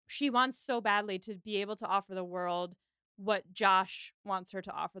 she wants so badly to be able to offer the world what Josh wants her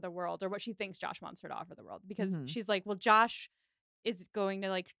to offer the world, or what she thinks Josh wants her to offer the world. Because Mhm. she's like, well, Josh is going to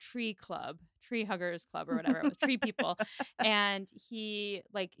like tree huggers club or whatever it was, tree people. And he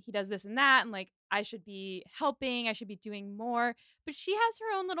does this and that. And like, I should be helping, I should be doing more. But she has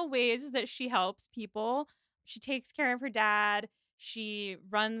her own little ways that she helps people. She takes care of her dad. She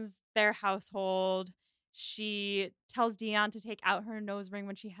runs their household. She tells Dion to take out her nose ring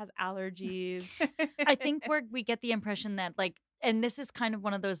when she has allergies. I think we get the impression that like, and this is kind of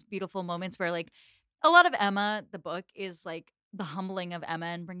one of those beautiful moments where like a lot of Emma, the book, is like the humbling of Emma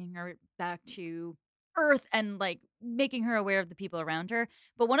and bringing her back to earth and like making her aware of the people around her.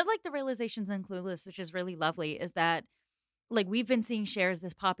 But one of like the realizations in Clueless, which is really lovely, is that like we've been seeing Cher as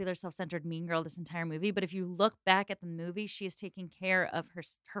this popular, self-centered mean girl this entire movie, but if you look back at the movie, she is taking care of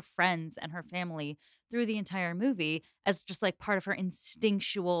her friends and her family through the entire movie as just like part of her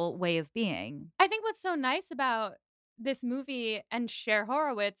instinctual way of being. I think what's so nice about this movie and Cher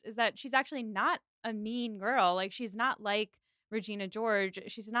Horowitz is that she's actually not a mean girl. Like, she's not like Regina George.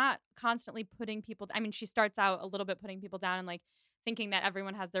 She's not constantly putting people I mean, she starts out a little bit putting people down and like thinking that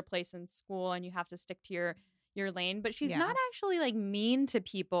everyone has their place in school and you have to stick to your lane, but she's Yeah. not actually like mean to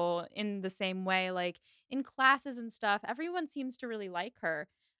people in the same way. Like in classes and stuff, everyone seems to really like her.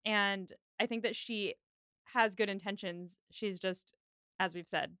 And I think that she has good intentions. She's just, as we've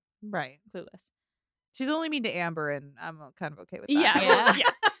said, Right. clueless. She's only mean to Amber, and I'm kind of okay with that. Yeah. Yeah.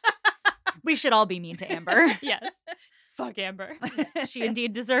 Yeah. We should all be mean to Amber. Yes. Fuck Amber. She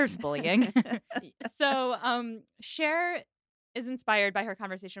indeed deserves bullying. So, Cher is inspired by her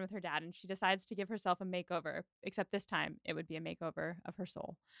conversation with her dad, and she decides to give herself a makeover, except this time it would be a makeover of her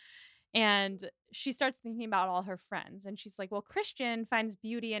soul. And she starts thinking about all her friends, and she's like, well, Christian finds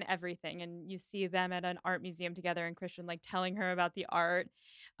beauty in everything. And you see them at an art museum together, and Christian like telling her about the art.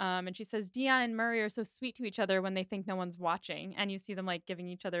 And she says, Dion and Murray are so sweet to each other when they think no one's watching. And you see them like giving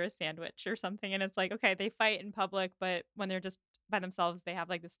each other a sandwich or something. And it's like, okay, they fight in public, but when they're just by themselves, they have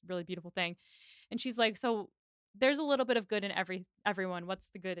like this really beautiful thing. And she's like, so there's a little bit of good in everyone. What's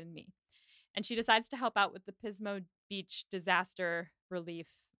the good in me? And she decides to help out with the Pismo Beach disaster relief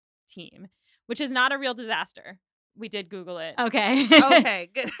team, which is not a real disaster. We did Google it. Okay. Okay,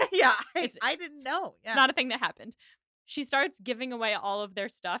 good. Yeah, It's- I didn't know. Yeah. It's not a thing that happened. She starts giving away all of their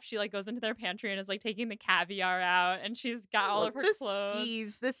stuff. She like goes into their pantry and is like taking the caviar out, and she's got all of her the clothes.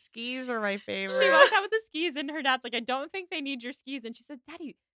 skis. The skis are my favorite. She walks out with the skis, and her dad's like, I don't think they need your skis. And she said,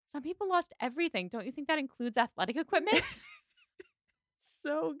 Daddy, some people lost everything. Don't you think that includes athletic equipment?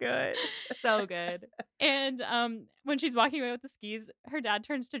 So good. So good. And when she's walking away with the skis, her dad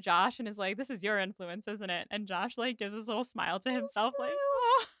turns to Josh and is like, this is your influence, isn't it? And Josh like gives this little smile to himself, like,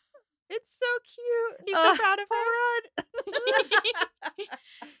 oh, It's so cute. he's so proud of her.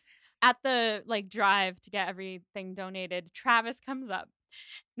 At the like drive to get everything donated, Travis comes up.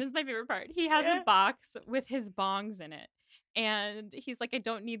 This is my favorite part. He has a box with his bongs in it. And he's like, I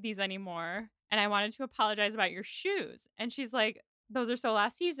don't need these anymore. And I wanted to apologize about your shoes. And she's like, those are so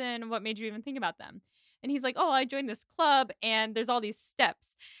last season. What made you even think about them? And he's like, oh, I joined this club and there's all these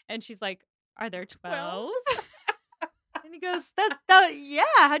steps. And she's like, are there 12? And he goes, that yeah,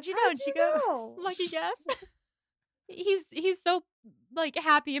 how'd you know? And she goes, Lucky guess. He's so like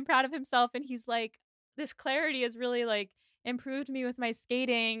happy and proud of himself. And he's like, this clarity has really like improved me with my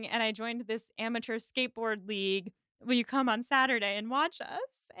skating. And I joined this amateur skateboard league. Will you come on Saturday and watch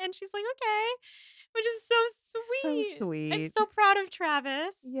us? And she's like, okay. Which is so sweet. So sweet. I'm so proud of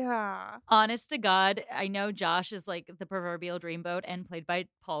Travis. Yeah. honest to God, I know Josh is like the proverbial dreamboat and played by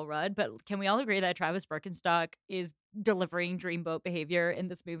Paul Rudd, but can we all agree that Travis Birkenstock is delivering dreamboat behavior in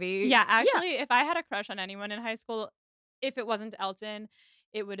this movie. Yeah, actually, if I had a crush on anyone in high school, if it wasn't Elton,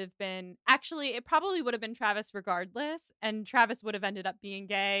 it would have been it probably would have been Travis regardless, and Travis would have ended up being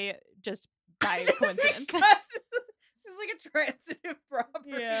gay just by coincidence. It was like a transitive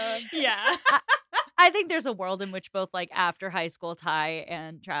property. Yeah. I think there's a world in which both like after high school, Ty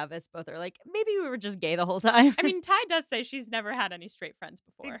and Travis both are like, maybe we were just gay the whole time. I mean, Ty does say she's never had any straight friends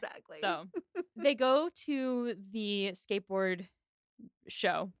before. Exactly. So they go to the skateboard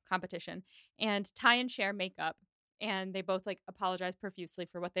show competition, and Ty and Cher make up, and they both like apologize profusely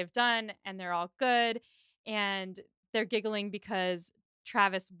for what they've done, and they're all good, and they're giggling because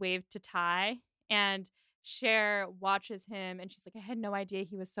Travis waved to Ty, and Cher watches him, and she's like, I had no idea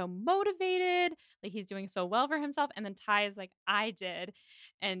he was so motivated, like he's doing so well for himself. And then Ty is like, I did,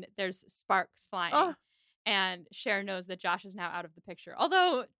 and there's sparks flying. Oh. And Cher knows that Josh is now out of the picture,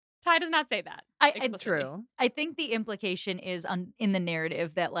 although Ty does not say that. True. I think the implication is in the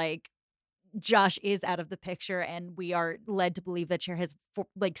narrative that like Josh is out of the picture, and we are led to believe that Cher has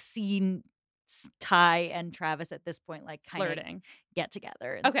like seen Ty and Travis at this point like kind Flirting. of get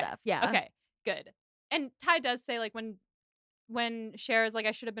together and stuff. Yeah. Okay. Good. And Ty does say like when Cher is like,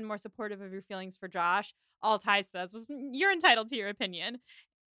 I should have been more supportive of your feelings for Josh, all Ty says was, you're entitled to your opinion.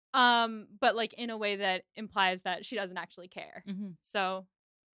 But like in a way that implies that she doesn't actually care. Mm-hmm. So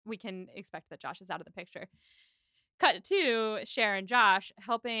we can expect that Josh is out of the picture. Cut to Cher and Josh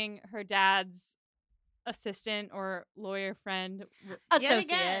helping her dad's assistant or lawyer friend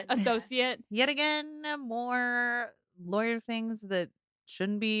associate. Yet again, more lawyer things that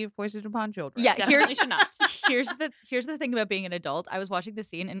shouldn't be foisted upon children. Yeah, Definitely should not. Here's the thing about being an adult. I was watching the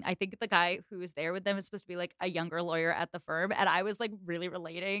scene, and I think the guy who was there with them is supposed to be like a younger lawyer at the firm, and I was like really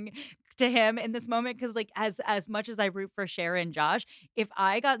relating to him in this moment because like as much as I root for Cher and Josh, if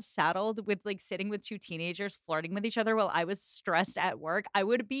I got saddled with like sitting with two teenagers flirting with each other while I was stressed at work, I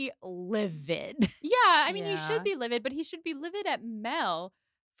would be livid. Yeah, I mean, he should be livid, but he should be livid at Mel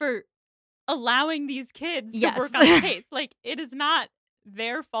for allowing these kids to work on the case. Like, it is not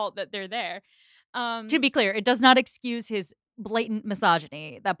their fault that they're there. To be clear, it does not excuse his blatant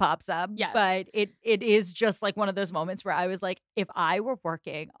misogyny that pops up. Yes. But it is just like one of those moments where I was like, if I were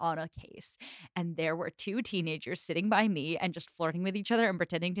working on a case and there were two teenagers sitting by me and just flirting with each other and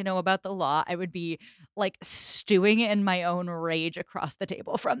pretending to know about the law, I would be like stewing in my own rage across the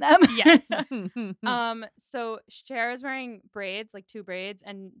table from them. Yes. So Cher is wearing braids, like two braids,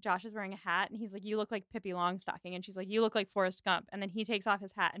 and Josh is wearing a hat, and he's like, you look like Pippi Longstocking, and she's like, you look like Forrest Gump, and then he takes off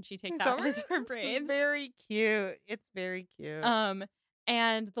his hat and she takes out her braids. It's very cute. It's very cute.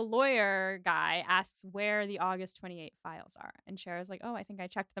 And the lawyer guy asks where the August 28 files are, and Cher is like, oh, I think I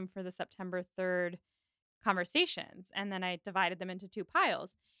checked them for the September 3rd conversations, and then I divided them into two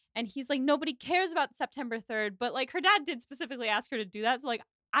piles. And he's like, nobody cares about September 3rd, but like her dad did specifically ask her to do that, so like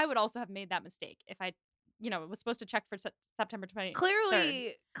I would also have made that mistake if I, was supposed to check for September 20th.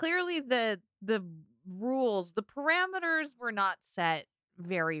 Clearly the rules, the parameters were not set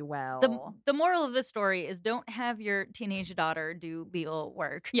very well. The moral of the story is don't have your teenage daughter do legal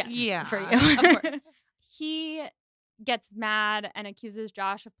work. Yes. Yeah. For you. Of course. He gets mad and accuses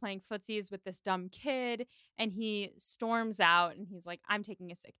Josh of playing footsies with this dumb kid, and he storms out and he's like, I'm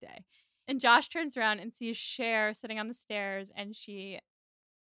taking a sick day. And Josh turns around and sees Cher sitting on the stairs, and she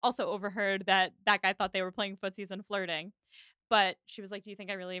also overheard that guy thought they were playing footsies and flirting. But she was like, do you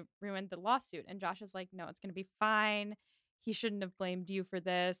think I really ruined the lawsuit? And Josh is like, no, it's going to be fine. He shouldn't have blamed you for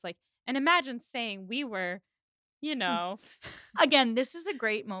this. Like, and imagine saying we were, Again, this is a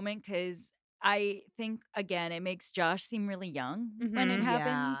great moment because I think, again, it makes Josh seem really young when it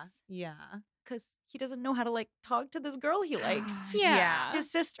happens. Yeah. Because he doesn't know how to, like, talk to this girl he likes. Yeah.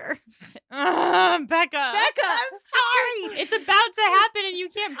 His sister. Becca, I'm sorry. it's about to happen and you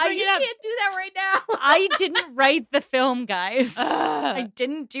can't bring it up. You can't do that right now. I didn't write the film, guys. I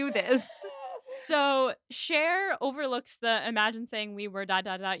didn't do this. So Cher overlooks the imagine saying we were ...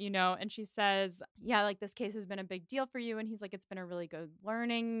 and she says, yeah, like this case has been a big deal for you. And he's like, it's been a really good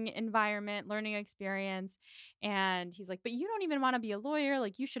learning environment, learning experience. And he's like, but you don't even want to be a lawyer.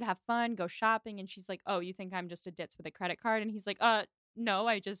 Like, you should have fun, go shopping. And she's like, oh, you think I'm just a ditz with a credit card? And he's like, no,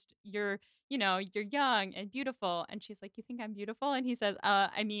 you're young and beautiful. And she's like, you think I'm beautiful? And he says,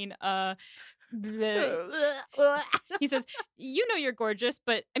 he says, you're gorgeous,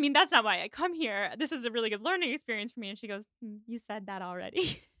 but I mean, that's not why I come here. This is a really good learning experience for me. And she goes, you said that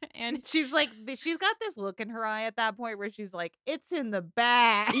already. And she's like, she's got this look in her eye at that point where she's like, it's in the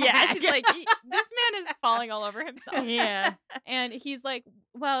bag. yeah, she's like, this man is falling all over himself. Yeah. And he's like,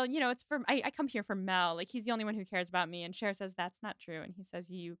 well, it's for, I come here for Mel. Like, he's the only one who cares about me. And Cher says, that's not true. And he says,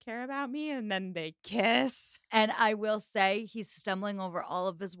 you care about me? And then they kiss. And I will say he's stumbling over all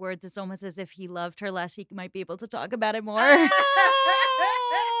of his words. It's almost as if he loved her less. He might be able to talk about it more. Oh,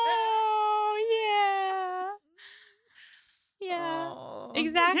 yeah. Yeah. Oh.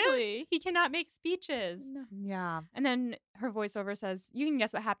 Exactly. He cannot make speeches. Yeah. And then her voiceover says, you can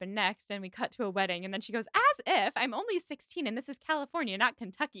guess what happened next. And we cut to a wedding. And then she goes, as if I'm only 16 and this is California, not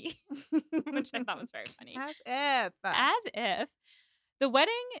Kentucky. Which I thought was very funny. As if. As if. The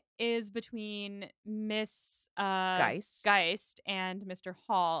wedding is between Miss Geist and Mr.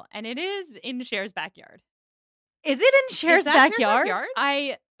 Hall. And it is in Cher's backyard. Is it in Cher's backyard?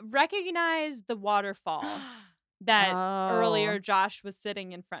 I recognize the waterfall that earlier Josh was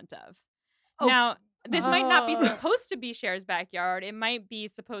sitting in front of. Oh. Now, this might not be supposed to be Cher's backyard. It might be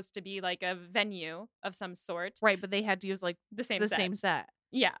supposed to be like a venue of some sort. Right, but they had to use like the same set.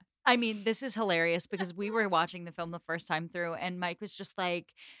 Yeah. I mean, this is hilarious because we were watching the film the first time through and Mike was just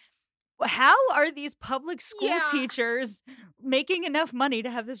like, how are these public school teachers making enough money to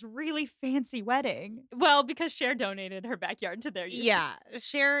have this really fancy wedding? Well, because Cher donated her backyard to their use. Yeah.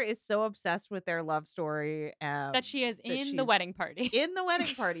 Cher is so obsessed with their love story. That she is in the wedding party. In the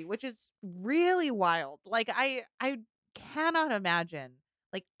wedding party, which is really wild. Like, I cannot imagine,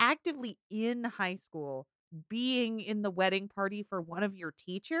 like, actively in high school being in the wedding party for one of your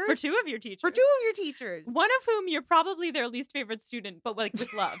teachers. For two of your teachers. One of whom you're probably their least favorite student, but like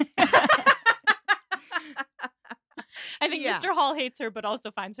with love. I think Mr. Hall hates her, but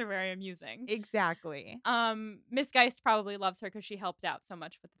also finds her very amusing. Exactly. Miss Geist probably loves her because she helped out so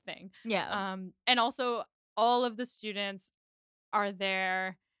much with the thing. Yeah. And also all of the students are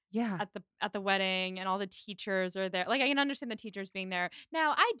there. Yeah. At the wedding, and all the teachers are there. Like, I can understand the teachers being there.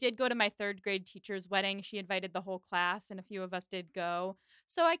 Now, I did go to my 3rd grade teacher's wedding. She invited the whole class, and a few of us did go.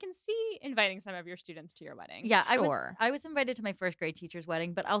 So I can see inviting some of your students to your wedding. Yeah, sure. I was invited to my 1st grade teacher's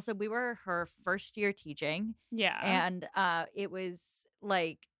wedding, but also we were her first year teaching. Yeah. And it was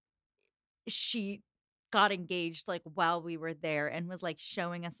like she got engaged like while we were there and was like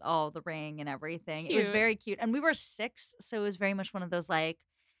showing us all the ring and everything. Cute. It was very cute. And we were 6, so it was very much one of those like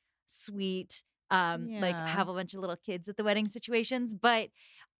sweet like have a bunch of little kids at the wedding situations. But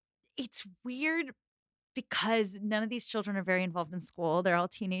it's weird because none of these children are very involved in school. They're all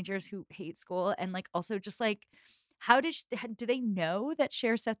teenagers who hate school, and like also just like do they know that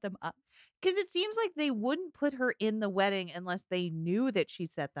Cher set them up? Because it seems like they wouldn't put her in the wedding unless they knew that she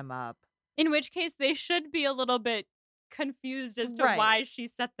set them up. In which case they should be a little bit confused as to why she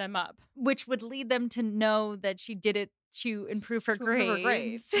set them up, which would lead them to know that she did it to improve her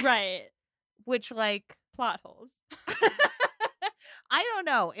grades. Right. Which, like, plot holes. I don't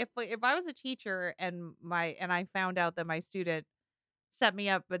know. If I was a teacher and I found out that my student set me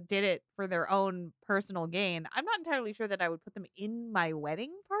up but did it for their own personal gain, I'm not entirely sure that I would put them in my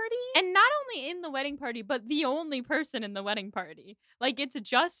wedding party. And not only in the wedding party, but the only person in the wedding party. Like, it's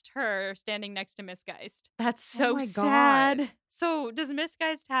just her standing next to Miss Geist. That's so my sad. God. So does Miss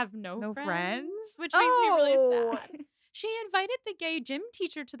Geist have no friends? Which makes me really sad. She invited the gay gym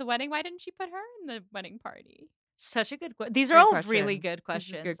teacher to the wedding. Why didn't she put her in the wedding party? Such a good question. These are all really good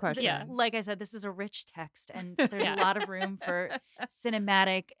questions. This is a good question. Yeah. Like I said, this is a rich text, and there's a lot of room for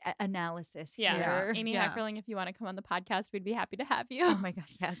cinematic analysis here. Amy Heckerling, if you want to come on the podcast, we'd be happy to have you. Oh my God,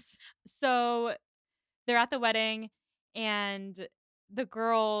 yes. So they're at the wedding, and the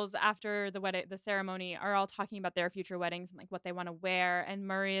girls after the ceremony are all talking about their future weddings and like what they want to wear. And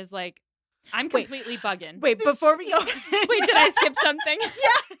Murray is like, I'm completely bugging. Wait, before we go. Wait, did I skip something?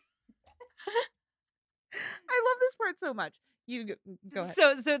 Yeah. I love this part so much. You go ahead.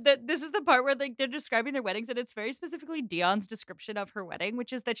 So this is the part where like they're describing their weddings, and it's very specifically Dion's description of her wedding,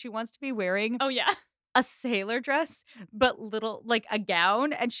 which is that she wants to be wearing a sailor dress, but little like a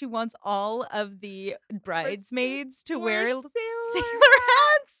gown, and she wants all of the bridesmaids to wear sailor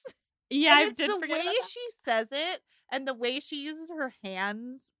hats. Yeah, I did did the forget way about that. she says it and the way she uses her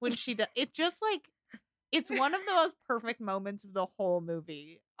hands when she does it, just like it's one of the most perfect moments of the whole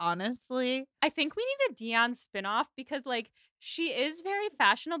movie, honestly. I think we need a Dion spinoff because, like, she is very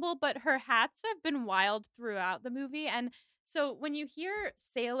fashionable, but her hats have been wild throughout the movie. And so when you hear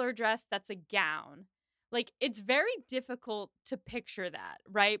sailor dress, that's a gown. Like, it's very difficult to picture that,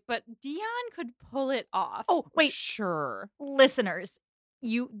 right? But Dion could pull it off. Oh, wait. Sure. Listeners,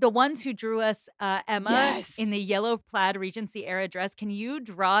 the ones who drew us Emma Yes. in the yellow plaid Regency era dress, can you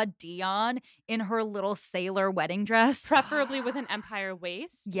draw Dion in her little sailor wedding dress? Preferably with an empire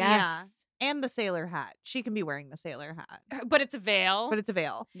waist. Yes. Yeah. And the sailor hat. She can be wearing the sailor hat. But it's a veil. But it's a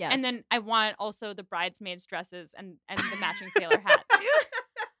veil. Yes. And then I want also the bridesmaids' dresses and the matching sailor hats.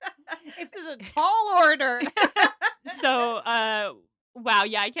 This is a tall order. So, wow,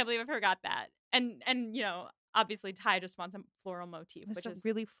 yeah, I can't believe I forgot that. And you know, obviously Ty just wants a floral motif, It's which a is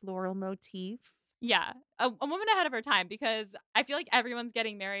really floral motif. yeah, a woman ahead of her time because I feel like everyone's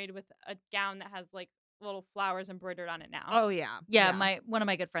getting married with a gown that has like little flowers embroidered on it now. Oh yeah. Yeah, one of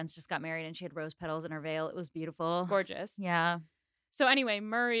my good friends just got married and she had rose petals in her veil. It was beautiful. Gorgeous. Yeah. So anyway,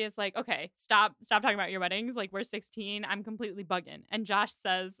 Murray is like, okay, stop talking about your weddings. Like, we're 16. I'm completely bugging. And Josh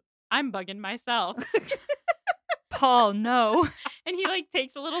says, I'm bugging myself. Paul, no. And he like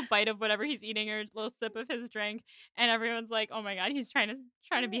takes a little bite of whatever he's eating or a little sip of his drink. And everyone's like, oh my God, he's trying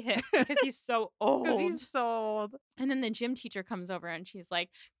to be hip because he's so old. Because he's so old. And then the gym teacher comes over and she's like,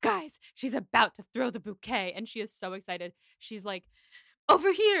 guys, she's about to throw the bouquet. And she is so excited. She's like,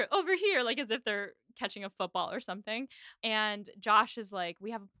 over here, like as if they're catching a football or something. And Josh is like,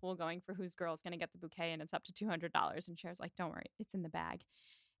 we have a pool going for whose girl is going to get the bouquet and it's up to $200. And Cher's like, don't worry, it's in the bag.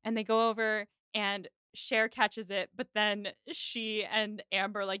 And they go over and Cher catches it, but then she and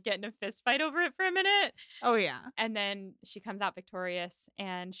Amber like get in a fist fight over it for a minute. Oh yeah. And then she comes out victorious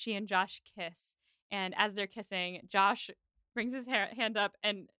and she and Josh kiss. And as they're kissing, Josh brings his hand up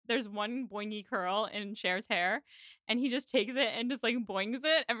and there's one boingy curl in Cher's hair. And he just takes it and just like boings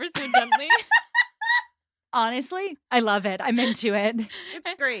it ever so gently. Honestly, I love it. I'm into it.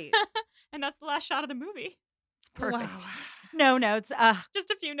 It's great. And that's the last shot of the movie. It's perfect. Wow. No notes. Just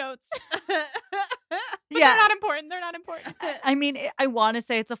a few notes. But Yeah. they're not important. They're not important. I mean, I want to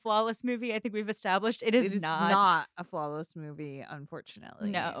say it's a flawless movie. I think we've established it is, It is not. not a flawless movie, unfortunately.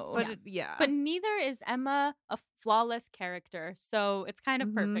 No. But Yeah. But neither is Emma a flawless character. So it's kind of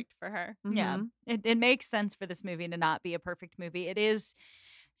Mhm. perfect for her. Yeah. Mhm. It makes sense for this movie to not be a perfect movie. It is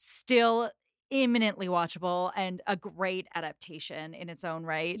still imminently watchable and a great adaptation in its own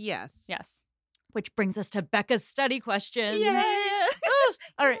right. Yes. Yes. Which brings us to Becca's study questions. Yay!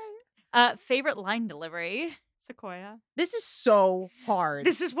 All right. Favorite line delivery. Sequoia. This is so hard.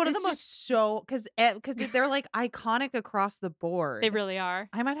 This is one of the This is most. so because they're like iconic across the board. They really are.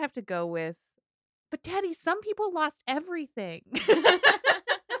 I might have to go with, but Daddy, some people lost everything.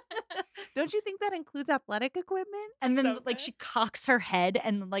 Don't you think that includes athletic equipment? And then, So like, good. she cocks her head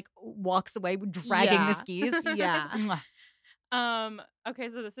and, like, walks away dragging Yeah. the skis. Yeah. Mwah. Okay,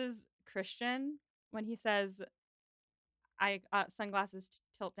 so this is Christian when he says, I sunglasses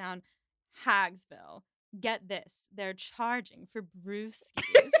tilt down, Hagsville. Get this, they're charging for brewskis.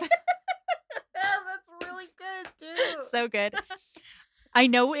 That's really good, too. So good. I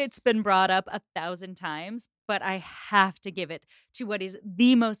know it's been brought up 1,000 times, but I have to give it to what is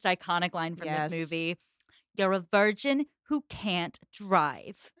the most iconic line from Yes. this movie. You're a virgin who can't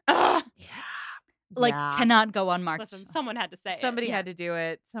drive. Ugh. Yeah. Like, Yeah. cannot go unmarked. Listen, someone had to say Somebody it. had to do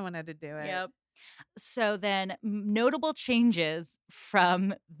it. Someone had to do it. Yep. So then, notable changes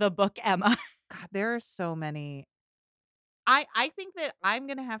from the book Emma. God, there are so many. I think that I'm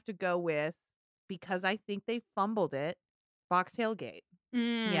gonna have to go with, because I think they fumbled it, Box Tailgate.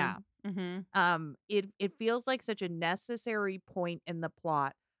 Mm. Yeah. Mm-hmm. It feels like such a necessary point in the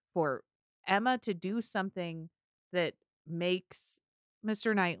plot for Emma to do something that makes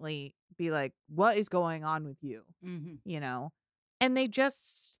Mr. Knightley be like, what is going on with you? Mm-hmm. You know? And they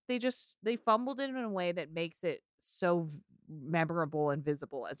fumbled it in a way that makes it so memorable and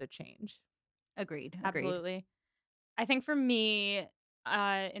visible as a change. Agreed. Absolutely. I think for me,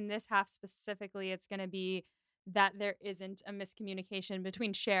 in this half specifically, it's going to be that there isn't a miscommunication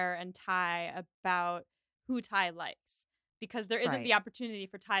between Cher and Ty about who Ty likes, because there isn't Right. the opportunity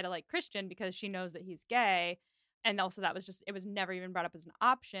for Ty to like Christian because she knows that he's gay. And also it was never even brought up as an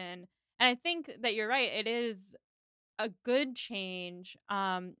option. And I think that you're right. It is a good change.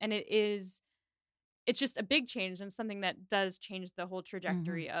 And it's just a big change and something that does change the whole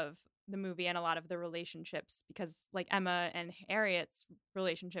trajectory of the movie and a lot of the relationships, because like Emma and Harriet's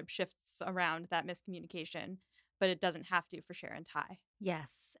relationship shifts around that miscommunication, but it doesn't have to for Cher and Ty.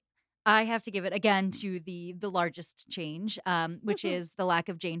 Yes. I have to give it again to the largest change, which is the lack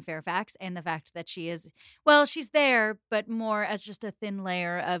of Jane Fairfax and the fact that she's there, but more as just a thin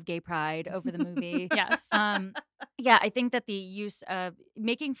layer of gay pride over the movie. Yes. Yeah, I think that the use of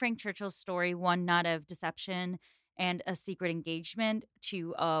making Frank Churchill's story one not of deception and a secret engagement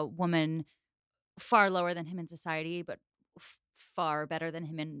to a woman far lower than him in society, but far better than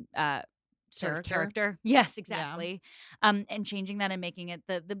him in sort of Character? character. Yes, exactly. And changing that and making it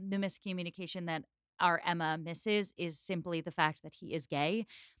the miscommunication that our Emma misses is simply the fact that he is gay.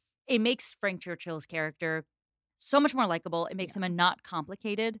 It makes Frank Churchill's character so much more likable. It makes Yeah. him a not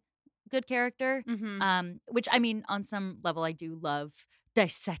complicated good character. Which, I mean, on some level, I do love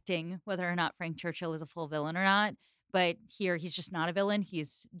dissecting whether or not Frank Churchill is a full villain or not. But here, he's just not a villain.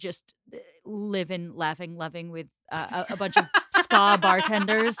 He's just living, laughing, loving with a bunch of ska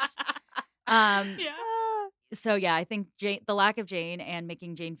bartenders. Yeah. So yeah, I think the lack of Jane and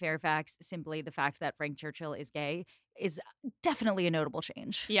making Jane Fairfax simply the fact that Frank Churchill is gay is definitely a notable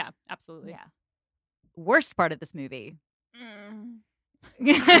change. Yeah, absolutely. Yeah. Worst part of this movie. I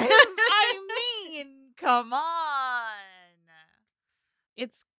mean, come on.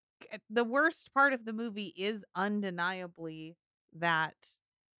 It's the worst part of the movie is undeniably that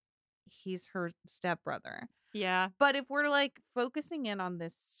he's her stepbrother. Yeah. But if we're like focusing in on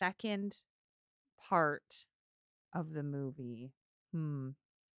this second part of the movie,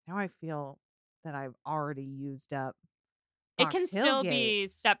 now I feel that I've already used up It can Fox still Hillgate. be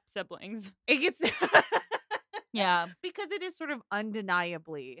step siblings. It gets Yeah. because it is sort of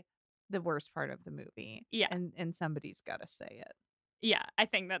undeniably the worst part of the movie. Yeah. And somebody's got to say it. Yeah, I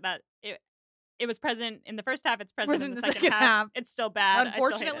think that it was present in the first half. It's present in Present the in the second second half. half. It's still bad.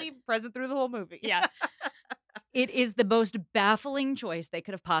 Unfortunately, present through the whole movie. Yeah. It is the most baffling choice they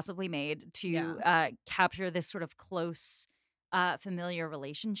could have possibly made to Yeah. capture this sort of close, familiar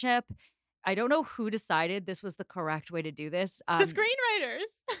relationship. I don't know who decided this was the correct way to do this. The screenwriters.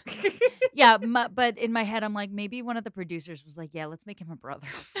 Yeah, but in my head, I'm like, maybe one of the producers was like, "Yeah, let's make him a brother."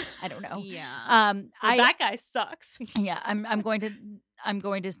 I don't know. Yeah. Well, that guy sucks. Yeah, I'm going to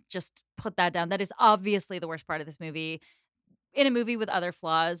just put that down. That is obviously the worst part of this movie. In a movie with other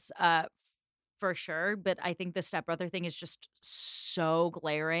flaws, for sure. But I think the stepbrother thing is just so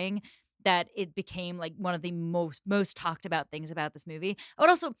glaring that it became like one of the most talked about things about this movie. I would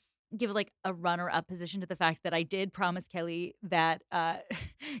also give like a runner-up position to the fact that I did promise Kelly that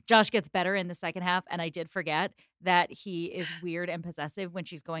Josh gets better in the second half, and I did forget that he is weird and possessive when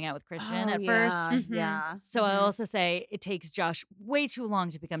she's going out with Christian at first. Mhm. Yeah. So I'll also say it takes Josh way too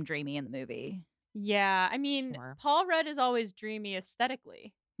long to become dreamy in the movie. Yeah, I mean, Sure. Paul Rudd is always dreamy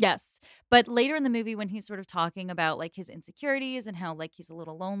aesthetically. Yes. But later in the movie, when he's sort of talking about like his insecurities and how like he's a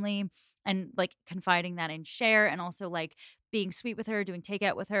little lonely and like confiding that in Cher and also like being sweet with her, doing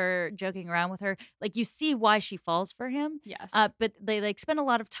takeout with her, joking around with her, like you see why she falls for him. Yes. But they like spend a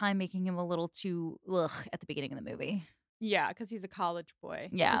lot of time making him a little too at the beginning of the movie. Yeah, because he's a college boy.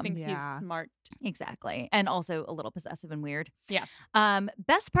 Yeah. He thinks Yeah. he's smart. Exactly. And also a little possessive and weird. Yeah.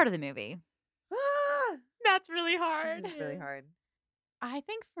 Best part of the movie. That's really hard. This is really hard. I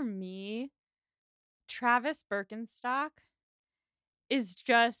think for me, Travis Birkenstock is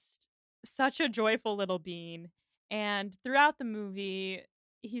just such a joyful little bean. And throughout the movie,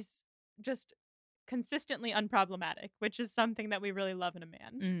 he's just consistently unproblematic, which is something that we really love in a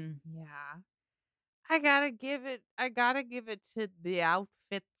man. Yeah. I gotta give it to the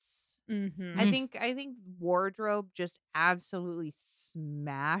outfits. Mm-hmm. I think wardrobe just absolutely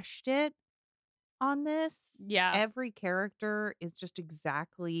smashed it on this. Yeah. Every character is just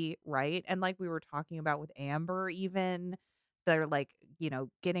exactly right. And like we were talking about with Amber, even they're like,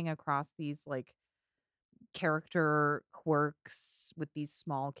 getting across these like character quirks with these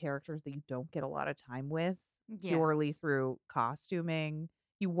small characters that you don't get a lot of time with purely through costuming.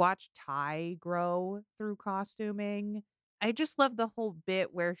 You watch Ty grow through costuming. I just love the whole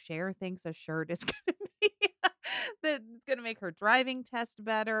bit where Cher thinks a shirt is gonna be that it's gonna make her driving test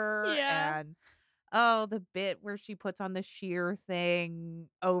better. Yeah. And the bit where she puts on the sheer thing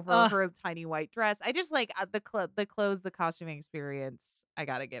over Ugh. her tiny white dress. I just like the clothes, the costuming experience. I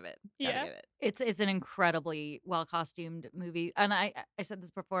gotta give it. Yeah. Give it. It's an incredibly well costumed movie, and I said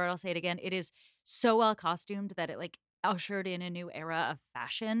this before. I'll say it again. It is so well costumed that it like ushered in a new era of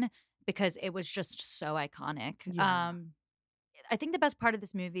fashion because it was just so iconic. Yeah. I think the best part of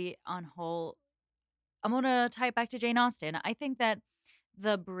this movie on whole, I'm gonna tie it back to Jane Austen. I think that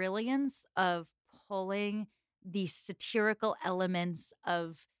the brilliance of pulling the satirical elements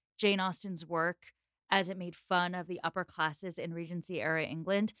of Jane Austen's work as it made fun of the upper classes in Regency era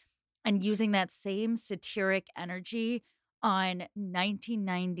England and using that same satiric energy on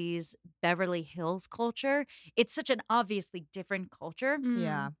 1990s Beverly Hills culture. It's such an obviously different culture,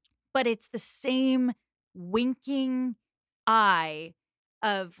 Yeah. but it's the same winking eye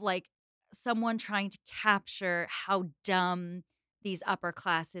of like someone trying to capture how dumb these upper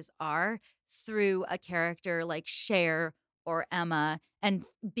classes are through a character like Cher or Emma and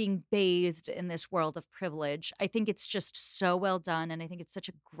being bathed in this world of privilege. I think it's just so well done, and I think it's such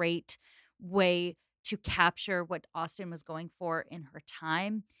a great way to capture what Austen was going for in her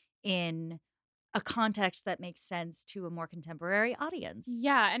time in a context that makes sense to a more contemporary audience.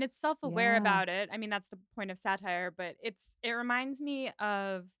 Yeah, and it's self-aware Yeah. about it. I mean, that's the point of satire, but it reminds me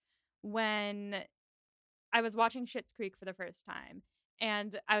of when I was watching Schitt's Creek for the first time,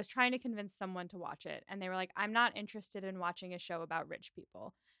 and I was trying to convince someone to watch it, and they were like, "I'm not interested in watching a show about rich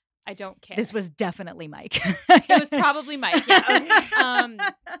people. I don't care." This was definitely Mike. It was probably Mike. Yeah. Okay.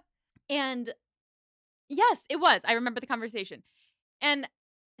 And yes, it was. I remember the conversation. And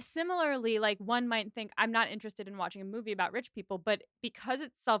similarly, like one might think I'm not interested in watching a movie about rich people, but because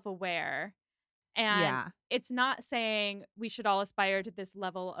it's self-aware and Yeah. it's not saying we should all aspire to this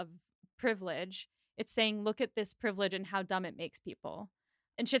level of privilege, it's saying look at this privilege and how dumb it makes people.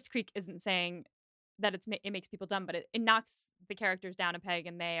 And Schitt's Creek isn't saying that it makes people dumb, but it knocks the characters down a peg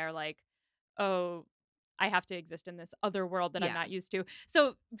and they are like, oh, I have to exist in this other world that I'm Yeah. not used to.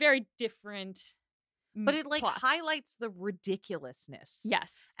 So very different. But it like plots. highlights the ridiculousness.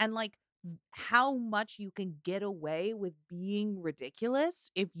 Yes. And like how much you can get away with being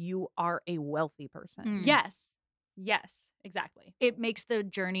ridiculous if you are a wealthy person. Mm. Yes. Yes, exactly. It makes the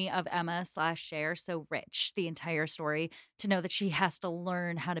journey of Emma / Cher so rich, the entire story, to know that she has to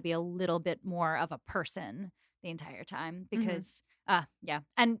learn how to be a little bit more of a person the entire time because, yeah.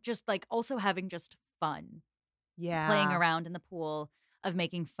 And just like also having just fun Yeah. playing around in the pool of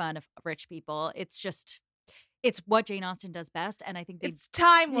making fun of rich people. It's what Jane Austen does best. And I think It's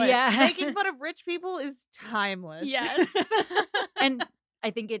timeless. Yeah. Making fun of rich people is timeless. Yes. and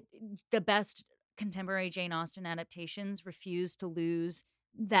I think the best contemporary Jane Austen adaptations refuse to lose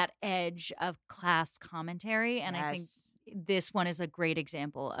that edge of class commentary. And I think this one is a great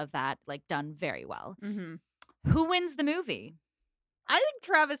example of that, like done very well. Mm-hmm. Who wins the movie? I think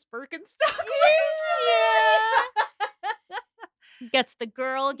Travis Birkenstock. Gets the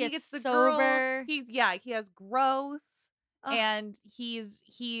girl, He gets the sober. girl. He has growth. And he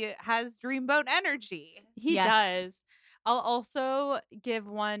has dreamboat energy. He Yes. does. I'll also give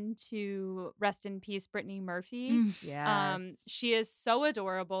one to rest in peace, Brittany Murphy. Yes. She is so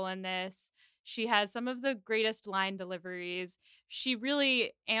adorable in this. She has some of the greatest line deliveries. She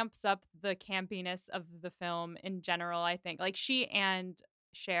really amps up the campiness of the film in general, I think. Like she and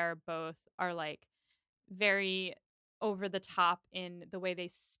Cher both are like very over the top in the way they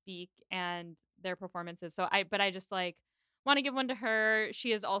speak and their performances. But I just like want to give one to her.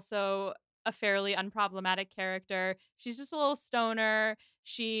 She is also a fairly unproblematic character. She's just a little stoner.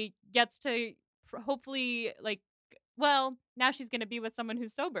 She gets to hopefully well, now she's going to be with someone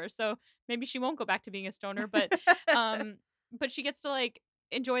who's sober, so maybe she won't go back to being a stoner, but she gets to like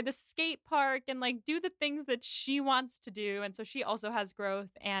enjoy the skate park and like do the things that she wants to do, and so she also has growth,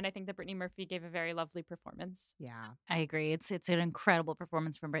 and I think that Brittany Murphy gave a very lovely performance. Yeah. I agree. It's an incredible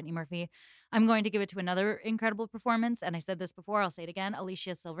performance from Brittany Murphy. I'm going to give it to another incredible performance, and I said this before, I'll say it again,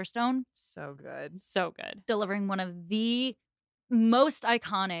 Alicia Silverstone. So good. So good. Delivering one of the most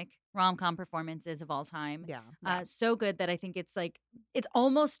iconic rom-com performances of all time. Yeah. So good that I think it's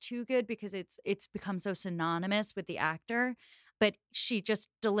almost too good because it's become so synonymous with the actor, but she just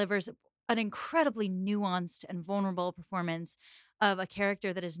delivers an incredibly nuanced and vulnerable performance of a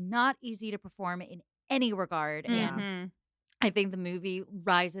character that is not easy to perform in any regard. Yeah. And I think the movie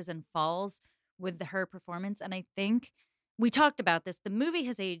rises and falls with her performance. And I think we talked about this. The movie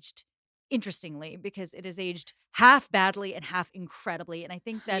has aged interestingly because it has aged half badly and half incredibly. And I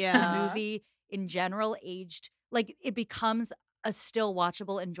think that the movie in general aged, like it becomes a still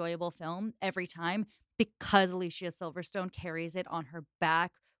watchable, enjoyable film every time because Alicia Silverstone carries it on her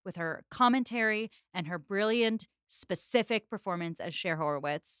back with her commentary and her brilliant, specific performance as Cher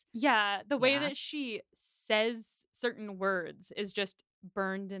Horowitz. Yeah, the way that she says certain words is just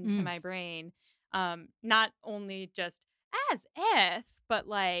burned into my brain. Not only just as if, but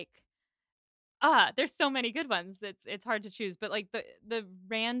like there's so many good ones that it's hard to choose, but like the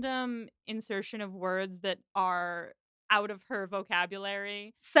random insertion of words that are out of her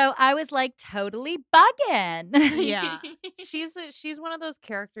vocabulary. So I was like totally bugging. Yeah. She's one of those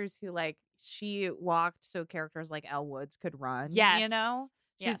characters who like she walked so characters like Elle Woods could run. Yes. You know?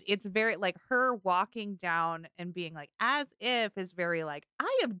 It's very like her walking down and being like as if is very like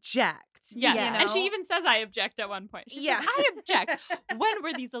I object. Yes. You know? And she even says I object at one point. She says, I object. When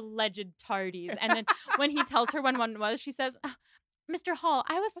were these alleged tardies? And then when he tells her when one was, she says, Mr. Hall,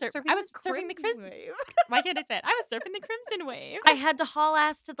 I was surfing the Crimson Wave. Why can't I say it? I was surfing the Crimson Wave. I had to haul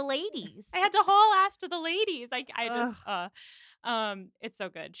ass to the ladies. It's so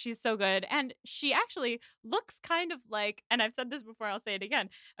good. She's so good. And she actually looks kind of like, and I've said this before, I'll say it again,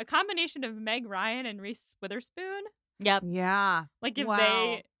 a combination of Meg Ryan and Reese Witherspoon. Yep. Yeah. Like if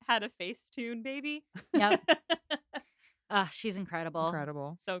they had a face tune, baby. Yep. She's incredible.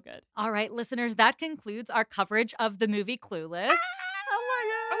 Incredible. So good. All right, listeners, that concludes our coverage of the movie Clueless. Oh my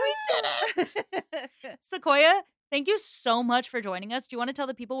God. We did it. Sequoia, thank you so much for joining us. Do you want to tell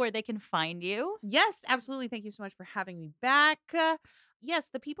the people where they can find you? Yes, absolutely. Thank you so much for having me back. Yes,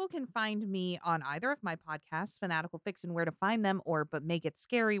 the people can find me on either of my podcasts, Fanatical Fiction, Where to Find Them, or But Make It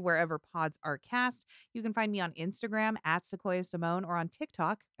Scary, wherever pods are cast. You can find me on Instagram at Sequoia Simone or on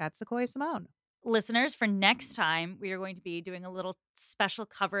TikTok at Sequoia Simone. Listeners, for next time, we are going to be doing a little special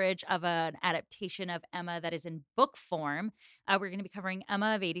coverage of an adaptation of Emma that is in book form. We're going to be covering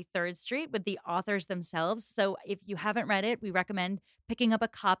Emma of 83rd Street with the authors themselves. So if you haven't read it, we recommend picking up a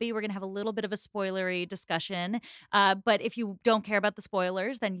copy. We're going to have a little bit of a spoilery discussion. But if you don't care about the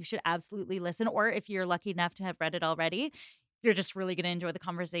spoilers, then you should absolutely listen. Or if you're lucky enough to have read it already, you're just really going to enjoy the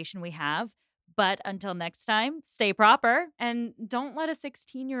conversation we have. But until next time, stay proper. And don't let a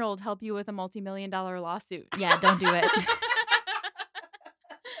 16-year-old help you with a multi-million-dollar lawsuit. Yeah, don't do it.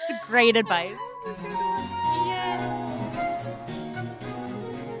 It's great advice.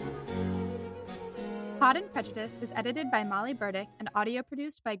 Pod and Prejudice is edited by Molly Burdick and audio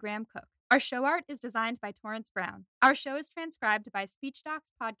produced by Graham Cook. Our show art is designed by Torrance Brown. Our show is transcribed by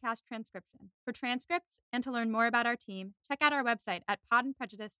SpeechDocs Podcast Transcription. For transcripts and to learn more about our team, check out our website at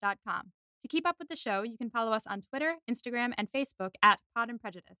podandprejudice.com. To keep up with the show, you can follow us on Twitter, Instagram, and Facebook at Pod and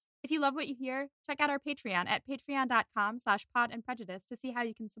Prejudice. If you love what you hear, check out our Patreon at patreon.com/podandprejudice to see how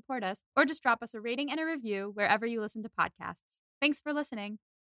you can support us, or just drop us a rating and a review wherever you listen to podcasts. Thanks for listening.